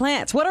are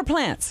plants. What are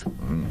plants?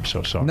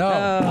 So sorry.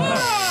 No.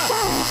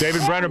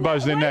 David Brenner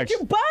buzzed in next. You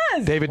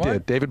buzz. David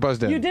did. David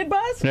buzzed in. You did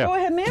buzz? Yeah. Go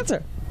ahead and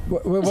answer.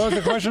 What was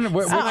the question?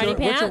 What are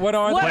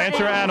Plants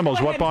or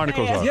animals? What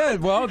barnacles are? Yeah,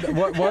 well,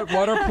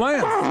 what are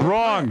plants?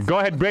 Wrong. Go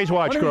ahead,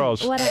 Baywatch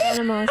Girls. What are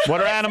animals?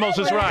 What are animals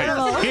is right.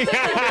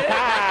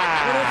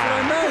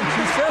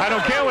 I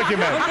don't care what you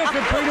meant.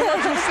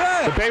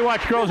 The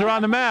Baywatch Girls are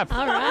on the map.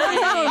 All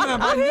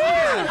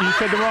right. You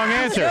said the wrong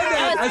answer.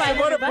 I said,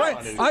 what are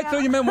plants? I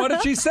thought you meant, what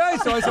did she say?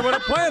 So I said, what are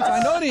plants?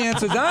 I know the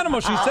answer is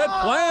animals. She said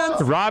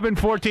plants. Robin,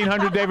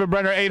 1,400. David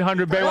Brenner,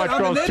 800. Baywatch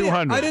Girls,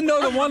 200. I didn't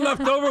know the one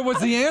left over was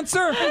the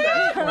answer.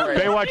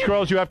 Baywatch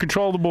Girls, you have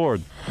control of the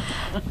board.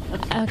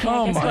 Okay,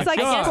 Oh my I guess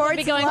God. we'll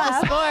be going for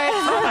sports.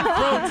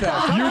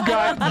 You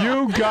got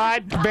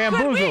Could we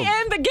bamboozled.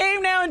 end the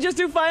game now and just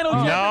do final?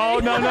 No.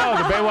 The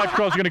Baywatch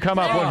Girls are going to come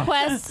up. Can I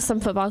request some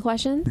football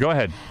questions? Go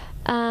ahead.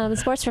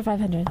 Sports for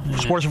 500.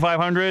 Sports for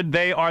 500.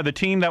 They are the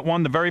team that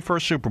won the very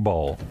first Super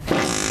Bowl.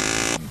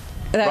 That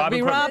would Robin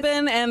be Quivers.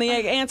 Robin, and the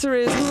answer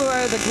is who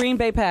are the Green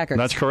Bay Packers?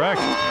 That's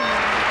correct. You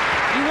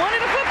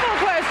wanted a football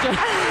question.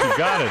 You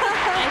got it.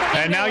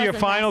 And now your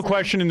final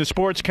question in the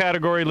sports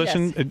category.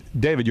 Listen,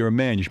 David, you're a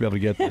man. You should be able to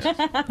get this.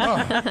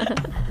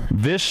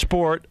 This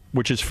sport,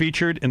 which is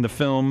featured in the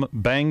film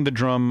Bang the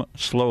Drum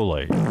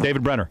Slowly.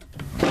 David Brenner.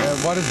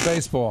 What is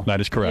baseball? That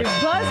is correct.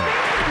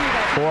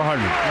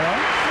 400.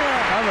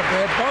 I'm a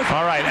bad buzzer.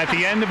 All right, at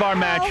the end of our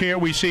match here,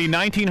 we see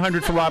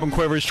 1,900 for Robin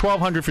Quivers,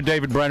 1,200 for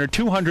David Brenner,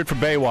 200 for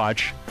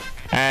Baywatch.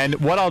 And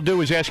what I'll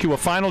do is ask you a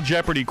final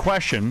Jeopardy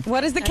question.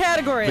 What is the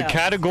category? The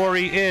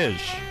category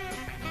is...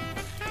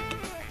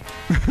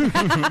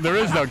 There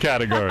is no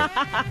category.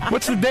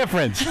 What's the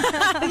difference? They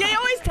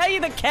always tell you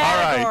the All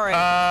category.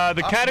 right.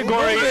 The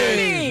category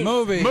is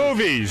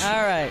movies. All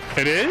right.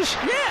 It is?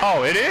 Yeah.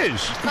 Oh, it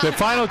is. The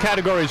final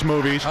category is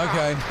movies.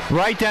 Okay.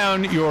 Write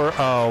down your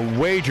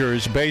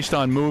wagers based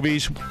on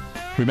movies.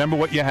 Remember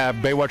what you have.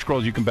 Baywatch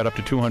Girls, you can bet up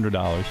to $200.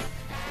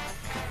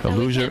 The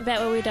loser. We can't bet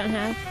what we don't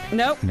have.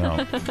 Nope.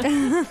 No.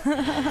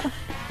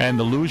 And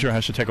the loser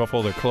has to take off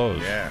all their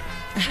clothes. Yeah.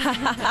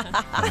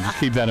 Just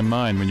keep that in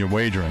mind when you're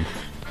wagering.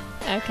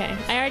 Okay.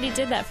 I already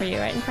did that for you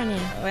right in front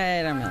of you.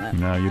 Wait a minute.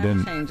 No, you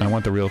didn't. I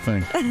want the real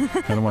thing.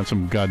 I don't want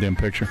some goddamn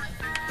picture.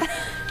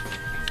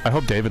 I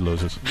hope David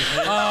loses.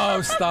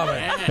 Oh, stop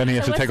it. Then he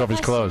has to what's take the off his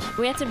question? clothes.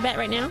 We have to bet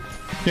right now?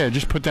 Yeah,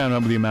 just put down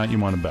the amount you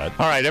want to bet.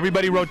 All right,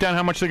 everybody wrote down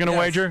how much they're going to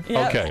wager?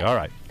 Yep. Okay, all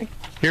right.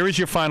 Here is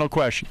your final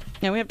question.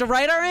 And we have to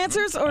write our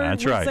answers, or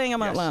That's we're right. saying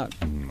them out loud?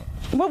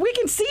 Well, we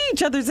can see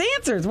each other's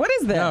answers. What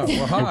is No,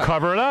 this? well, We'll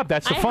cover it up.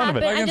 That's the fun of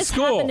it. I just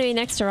happened to be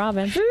next to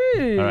Robin.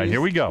 All right,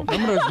 here we go.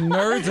 Remember those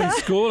nerds in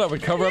school that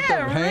would cover up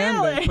their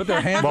hand? They put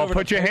their hands Well, over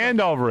put the your paper? hand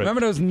over it.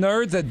 Remember those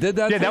nerds that did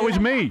that? Yeah, that was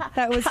me.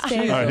 That was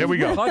Steve. All right, here we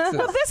go. Well,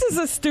 this is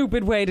a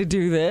stupid way to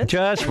do this.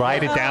 Just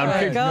write it down. Oh,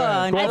 my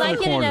God. Go I'd over like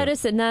the you to corner.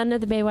 notice that none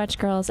of the Baywatch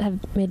girls have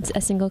made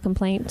a single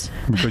complaint.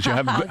 Because you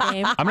have. all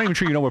game. I'm not even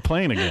sure you know we're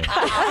playing again. So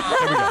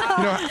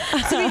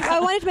I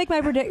wanted to make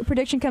my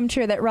prediction come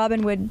true that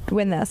Robin would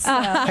win this.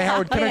 So. Hey,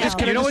 Howard, can I just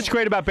You know what's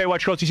great about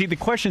Baywatch Girls? You see, the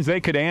questions they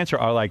could answer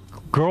are like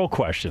girl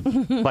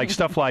questions. Like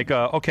stuff like,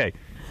 okay,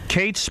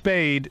 Kate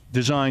Spade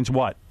designs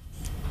what?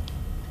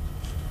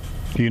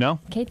 Do you know?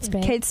 Kate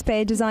Spade. Kate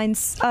Spade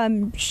designs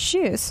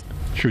shoes.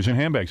 Shoes and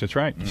handbags, that's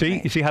right.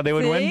 See? You see how they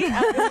would win?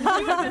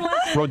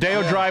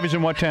 Rodeo Drive is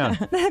in what town?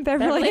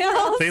 Beverly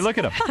Hills. See, look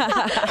at them.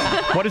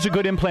 What does a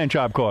good implant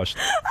job cost?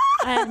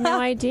 I have no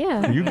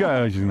idea. You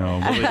guys know.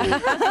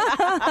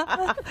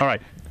 All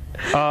right.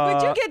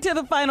 Would you get to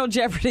the final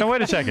Jeopardy? Now,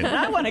 wait a second.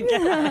 I want to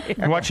get out of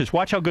here. Watch this.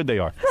 Watch how good they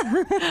are.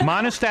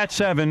 Monostat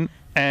 7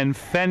 and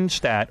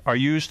Fenstat are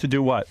used to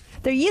do what?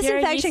 They're yeast Cure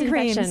infection yeast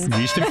creams. infections.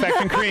 Yeast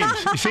infection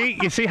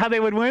creams. You see how they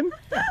would win?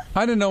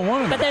 I didn't know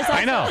one of But them. there's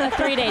also I know. a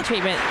 3-day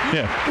treatment.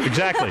 Yeah,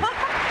 exactly.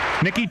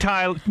 Nikki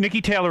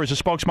Taylor is a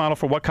spokesmodel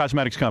for what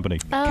cosmetics company?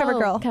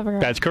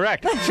 CoverGirl. That's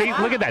correct. See,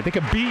 look at that. They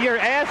could beat your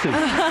asses.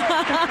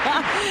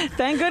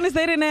 Thank goodness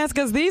they didn't ask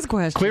us these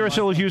questions.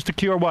 Clearasil is used to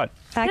cure what?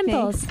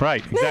 Pimples.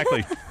 Right,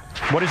 exactly.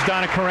 What is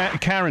Donna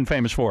Karan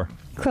famous for?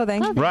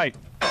 Clothing. Right.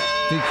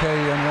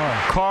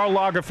 DKNY. Karl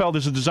Lagerfeld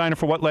is a designer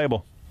for what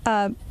label?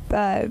 What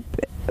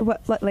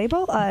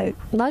label?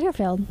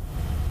 Lagerfeld.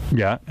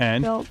 Yeah,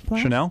 and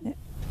Chanel?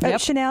 Yep.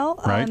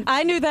 Chanel. Right.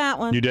 I knew that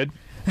one. You did?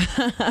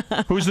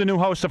 Who's the new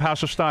host of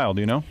House of Style?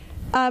 Do you know?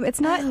 It's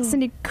not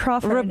Cindy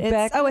Crawford.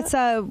 Rebecca. It's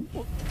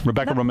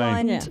Rebecca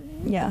Romaine.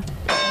 Yeah.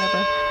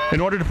 Whatever.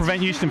 In order to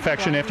prevent yeast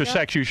infection after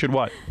sex, you should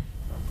what?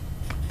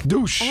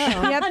 Douche. Yep.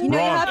 You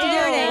have to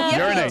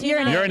urinate.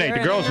 Urinate. The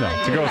girls know.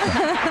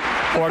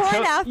 Before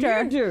and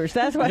after. Douche.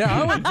 That's what.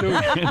 Yeah, I would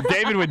douche.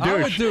 David would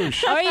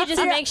douche. Or you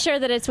just make sure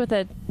that it's with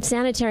a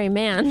sanitary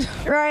man.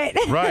 Right.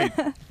 Right.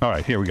 All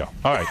right, here we go.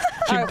 All right.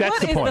 See, that's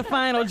what the is point. the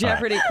final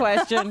Jeopardy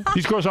question?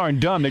 These girls aren't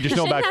dumb. They just You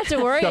know shouldn't about have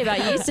to worry stuff. about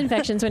yeast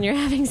infections when you're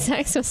having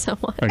sex with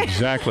someone.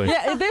 Exactly.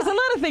 Yeah, there's a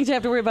lot of things you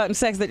have to worry about in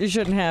sex that you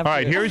shouldn't have. All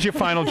right, here's your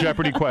final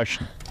Jeopardy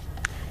question.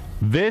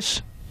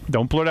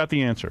 Don't blurt out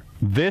the answer.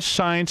 This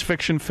science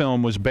fiction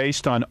film was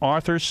based on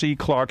Arthur C.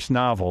 Clarke's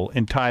novel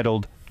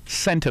entitled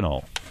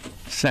Sentinel.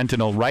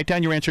 Sentinel. Write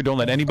down your answer. Don't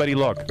let anybody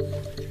look.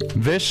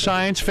 This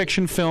science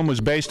fiction film was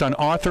based on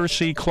Arthur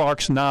C.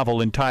 Clarke's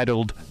novel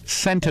entitled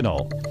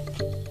Sentinel.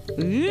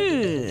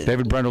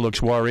 David Brenner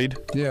looks worried.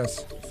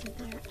 Yes.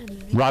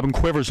 Robin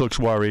Quivers looks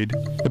worried.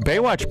 The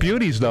Baywatch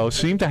beauties, though,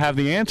 seem to have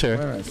the answer.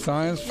 Wait a minute.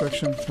 Science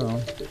fiction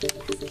film.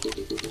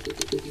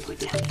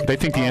 They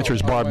think the answer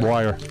is barbed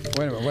wire.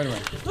 Wait a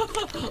minute.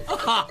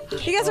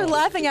 You guys are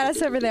laughing at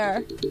us over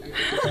there.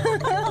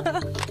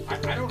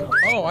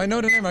 Oh, I know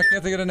the name. I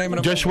can't think of the name of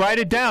the Just write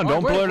it down.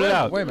 Don't blurt it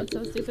out. Wait a minute.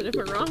 So stupid if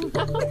we're wrong.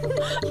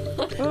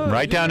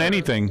 Write down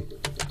anything.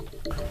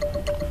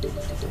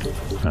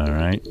 All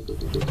right.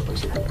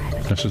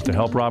 This is to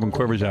help Robin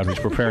Quivers out, who's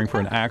preparing for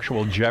an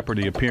actual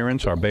Jeopardy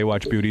appearance. Our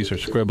Baywatch beauties are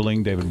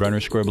scribbling. David Brenner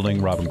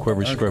scribbling. Robin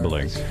Quivers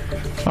scribbling.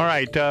 All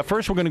right.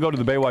 First, we're going to go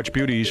to the Baywatch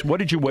beauties. What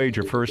did you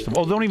wager first of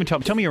all? Oh, don't even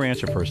tell me your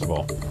answer first of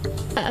all.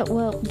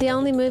 Well, the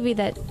only movie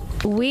that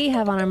we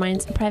have on our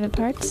minds, Private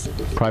Parts.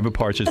 Private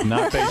Parts is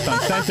not based on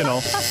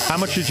Sentinel. How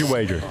much did you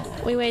wager?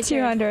 We wagered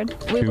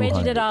 200. We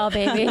wagered it all,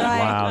 baby.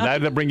 Wow,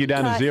 that'll bring you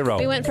down to zero.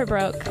 We went for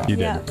broke. You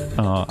did.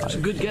 That's a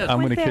good guess. I'm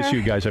going to kiss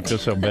you guys. I feel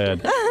so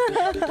bad.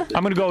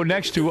 I'm going to go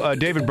next to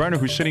David Brenner,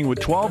 who's sitting with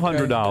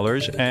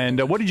 $1,200.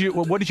 And what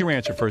did your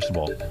answer first of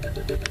all?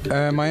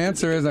 My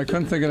answer is I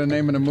couldn't think of the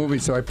name of the movie,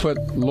 so I put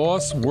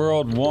Lost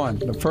World 1,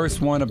 the first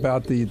one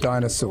about the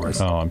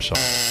dinosaurs. Oh, I'm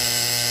sorry.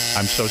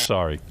 I'm so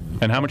sorry.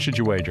 And how much did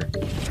you wager?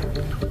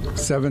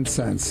 7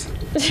 cents.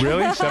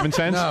 Really? 7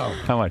 cents? No.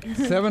 How much?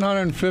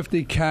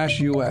 750 cash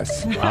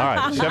U.S. All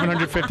right,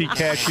 750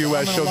 cash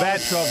U.S. So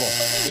that's trouble.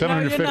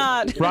 750. No, you're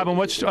not. Robin,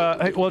 what's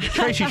well,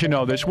 Tracy should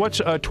know this. What's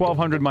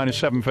 1,200 minus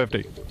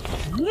 750?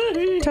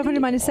 1,200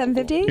 minus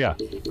 750? Yeah.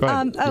 Go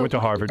ahead. You went to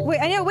Harvard. Wait,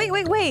 I know.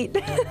 Wait.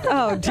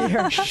 Oh,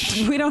 dear.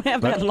 We don't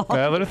have that long.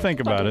 Let her think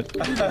about it.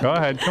 Go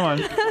ahead. Come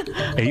on.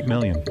 8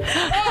 million.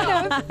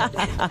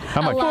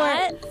 How much?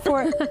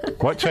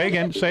 What? Say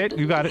again. Say it.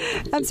 You got it.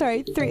 I'm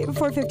sorry.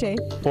 450.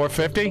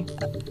 450?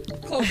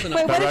 Close enough.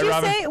 Wait, what did you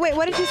Robin? say? Wait,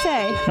 what did you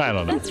say? I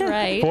don't know. That's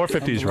right.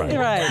 450 is right.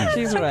 Right.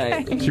 She's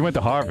right. She went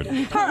to Harvard.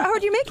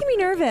 Howard, you're making me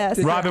nervous.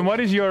 Robin, what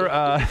is your...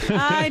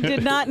 I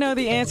did not know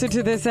the answer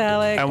to this,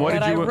 Alex. And what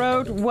did I you...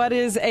 wrote, what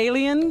is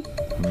Alien?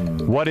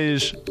 What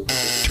is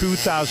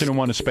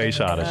 2001: A Space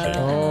Odyssey?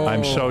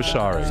 I'm so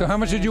sorry. So how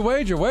much did you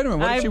wager? Wait a minute.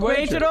 What did she wager?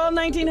 I wagered all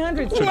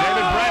 1900. So David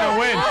Brenner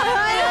wins.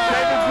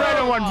 David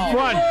Brenner won.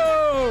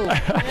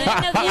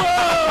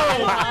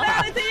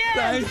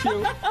 Thank you.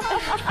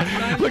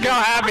 Look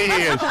how happy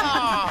he is.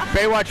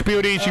 Baywatch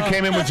beauties, you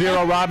came in with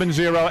 0, Robin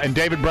 0, and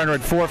David Brenner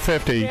at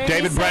 450.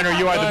 David Brenner,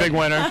 you are the big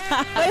winner.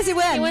 What does he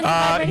win?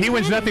 He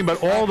wins nothing,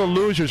 but all the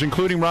losers,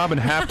 including Robin,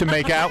 have to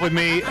make out with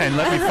me and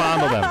let me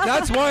fondle them.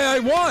 That's why I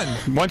won.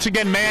 Once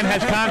again, man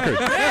has conquered.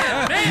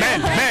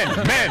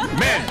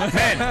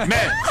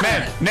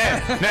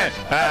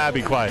 Men.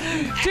 Be quiet.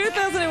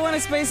 2001: A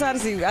Space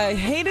Odyssey. I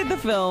hated the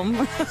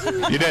film.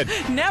 You did.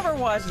 Never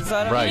watched it, so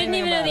I don't know. Right. You didn't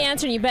even know the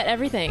answer, and you bet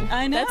everything.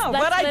 I know,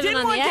 That's but I living didn't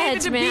on want the David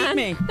edge, to man.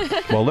 beat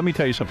me. Well, let me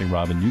tell you something,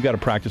 Robin. You got to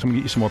practice. I'm going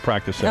to get you some more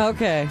practice sessions.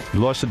 Okay. You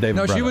lost to David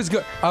No, Brenner. she was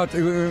good.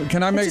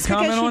 Can I make a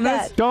comment on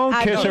this? Don't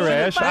kiss her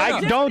ass.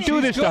 Don't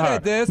do this to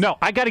her. No,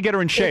 I got to get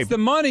her in shape. It's the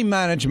money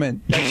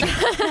management.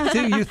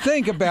 See, you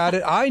think about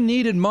it. I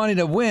needed money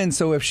to win,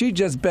 so if she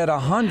just bet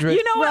 100,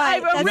 You know what?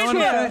 Right,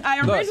 I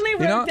originally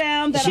wrote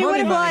down that She I would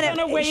was have won going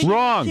to it. wait.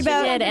 Wrong. She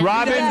did.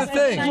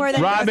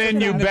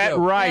 Robin, you bet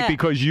right Yeah.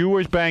 because you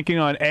were banking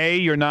on A,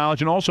 your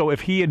knowledge, and also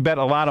if he had bet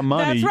a lot of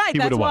money, That's right. he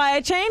would That's have won. why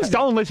I changed it.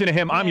 Don't listen to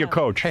him. I'm your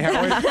coach. Hey,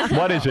 Howard,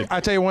 what is it?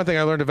 I'll tell you one thing.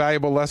 I learned a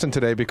valuable lesson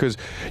today because,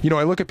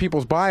 I look at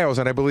people's bios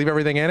and I believe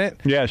everything in it.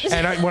 Yes.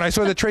 And when I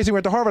saw that Tracy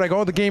went to Harvard, I go,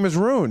 oh, the game is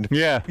ruined.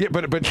 Yeah.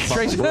 But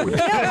Tracy. No,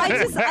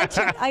 I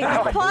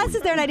took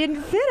classes there and I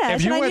didn't finish.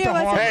 If you and went I knew to it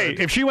wasn't- Harvard-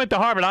 Hey, if she went to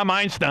Harvard, I'm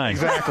Einstein.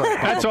 Exactly.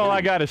 That's all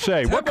I got to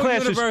say. What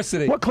classes?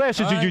 University. What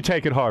classes did you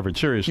take at Harvard?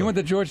 Seriously. You went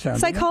to Georgetown.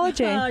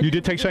 Psychology. You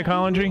did take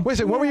psychology? Wait a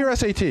second, what were your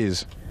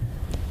SATs?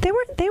 They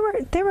weren't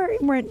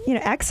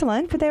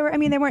excellent, but they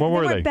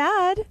weren't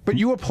bad. But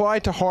you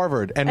applied to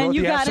Harvard and wrote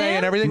you the got essay in?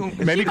 and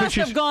everything. Maybe She must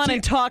have gone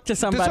and talked to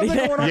somebody.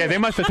 something going on. Yeah, they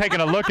must have taken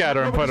a look at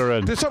her and put her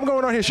in. There's something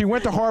going on here. She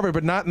went to Harvard,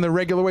 but not in the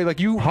regular way. Like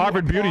you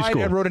Harvard Beauty applied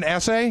School. and wrote an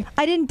essay.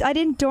 I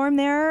didn't dorm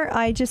there.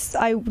 I took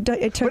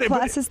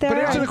classes there.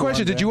 But answer the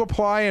question: did you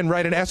apply and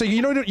write an essay?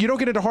 You don't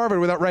get into Harvard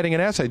without writing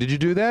an essay. Did you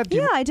do that?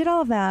 Yeah, I did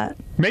all of that.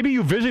 Maybe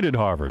you visited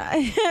Harvard. Are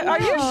you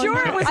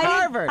sure it was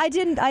Harvard? I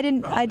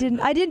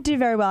didn't do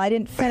very well. I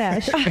didn't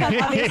finish.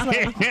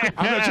 Obviously.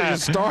 I'm not sure you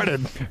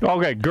started.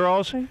 Okay,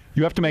 girls,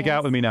 you have to make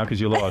out with me now because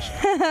you lost.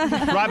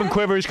 Robin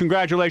Quivers,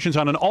 congratulations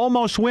on an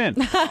almost win.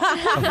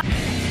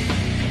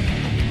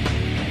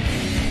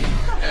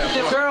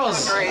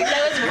 Girls. That was great.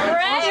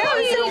 It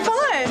was so fun.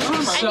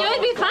 I knew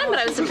it'd be fun, but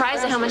I was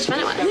surprised at how much fun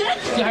it was.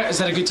 Yeah, is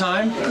that a good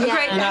time? Yeah.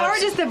 Great.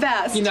 Howard is the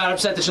best. You're not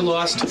upset that you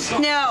lost?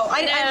 No,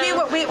 I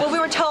think we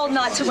were told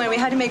not to win. We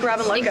had to make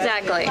Robin look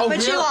Exactly. good.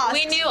 But she lost.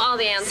 We knew all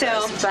the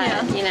answers,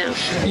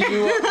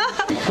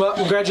 Well,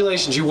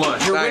 congratulations, you won.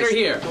 You're a winner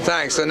here.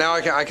 Thanks. So now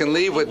I can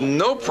leave with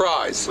no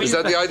prize. Is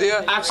that the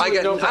idea? Absolutely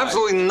I get no prize.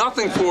 absolutely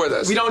nothing for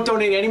this. We don't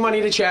donate any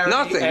money to charity.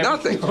 Nothing.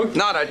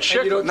 Not a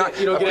chick, not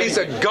a piece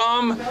of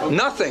gum,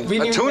 nothing.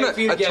 A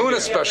tuna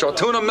special, a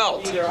tuna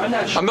melt, a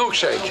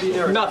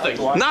milkshake.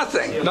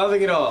 Nothing.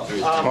 Nothing at all.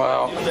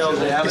 Wow.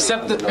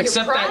 Except the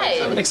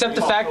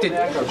fact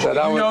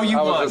that you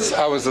won.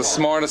 I was the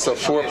smartest of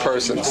four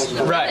persons.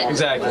 Right,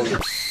 exactly.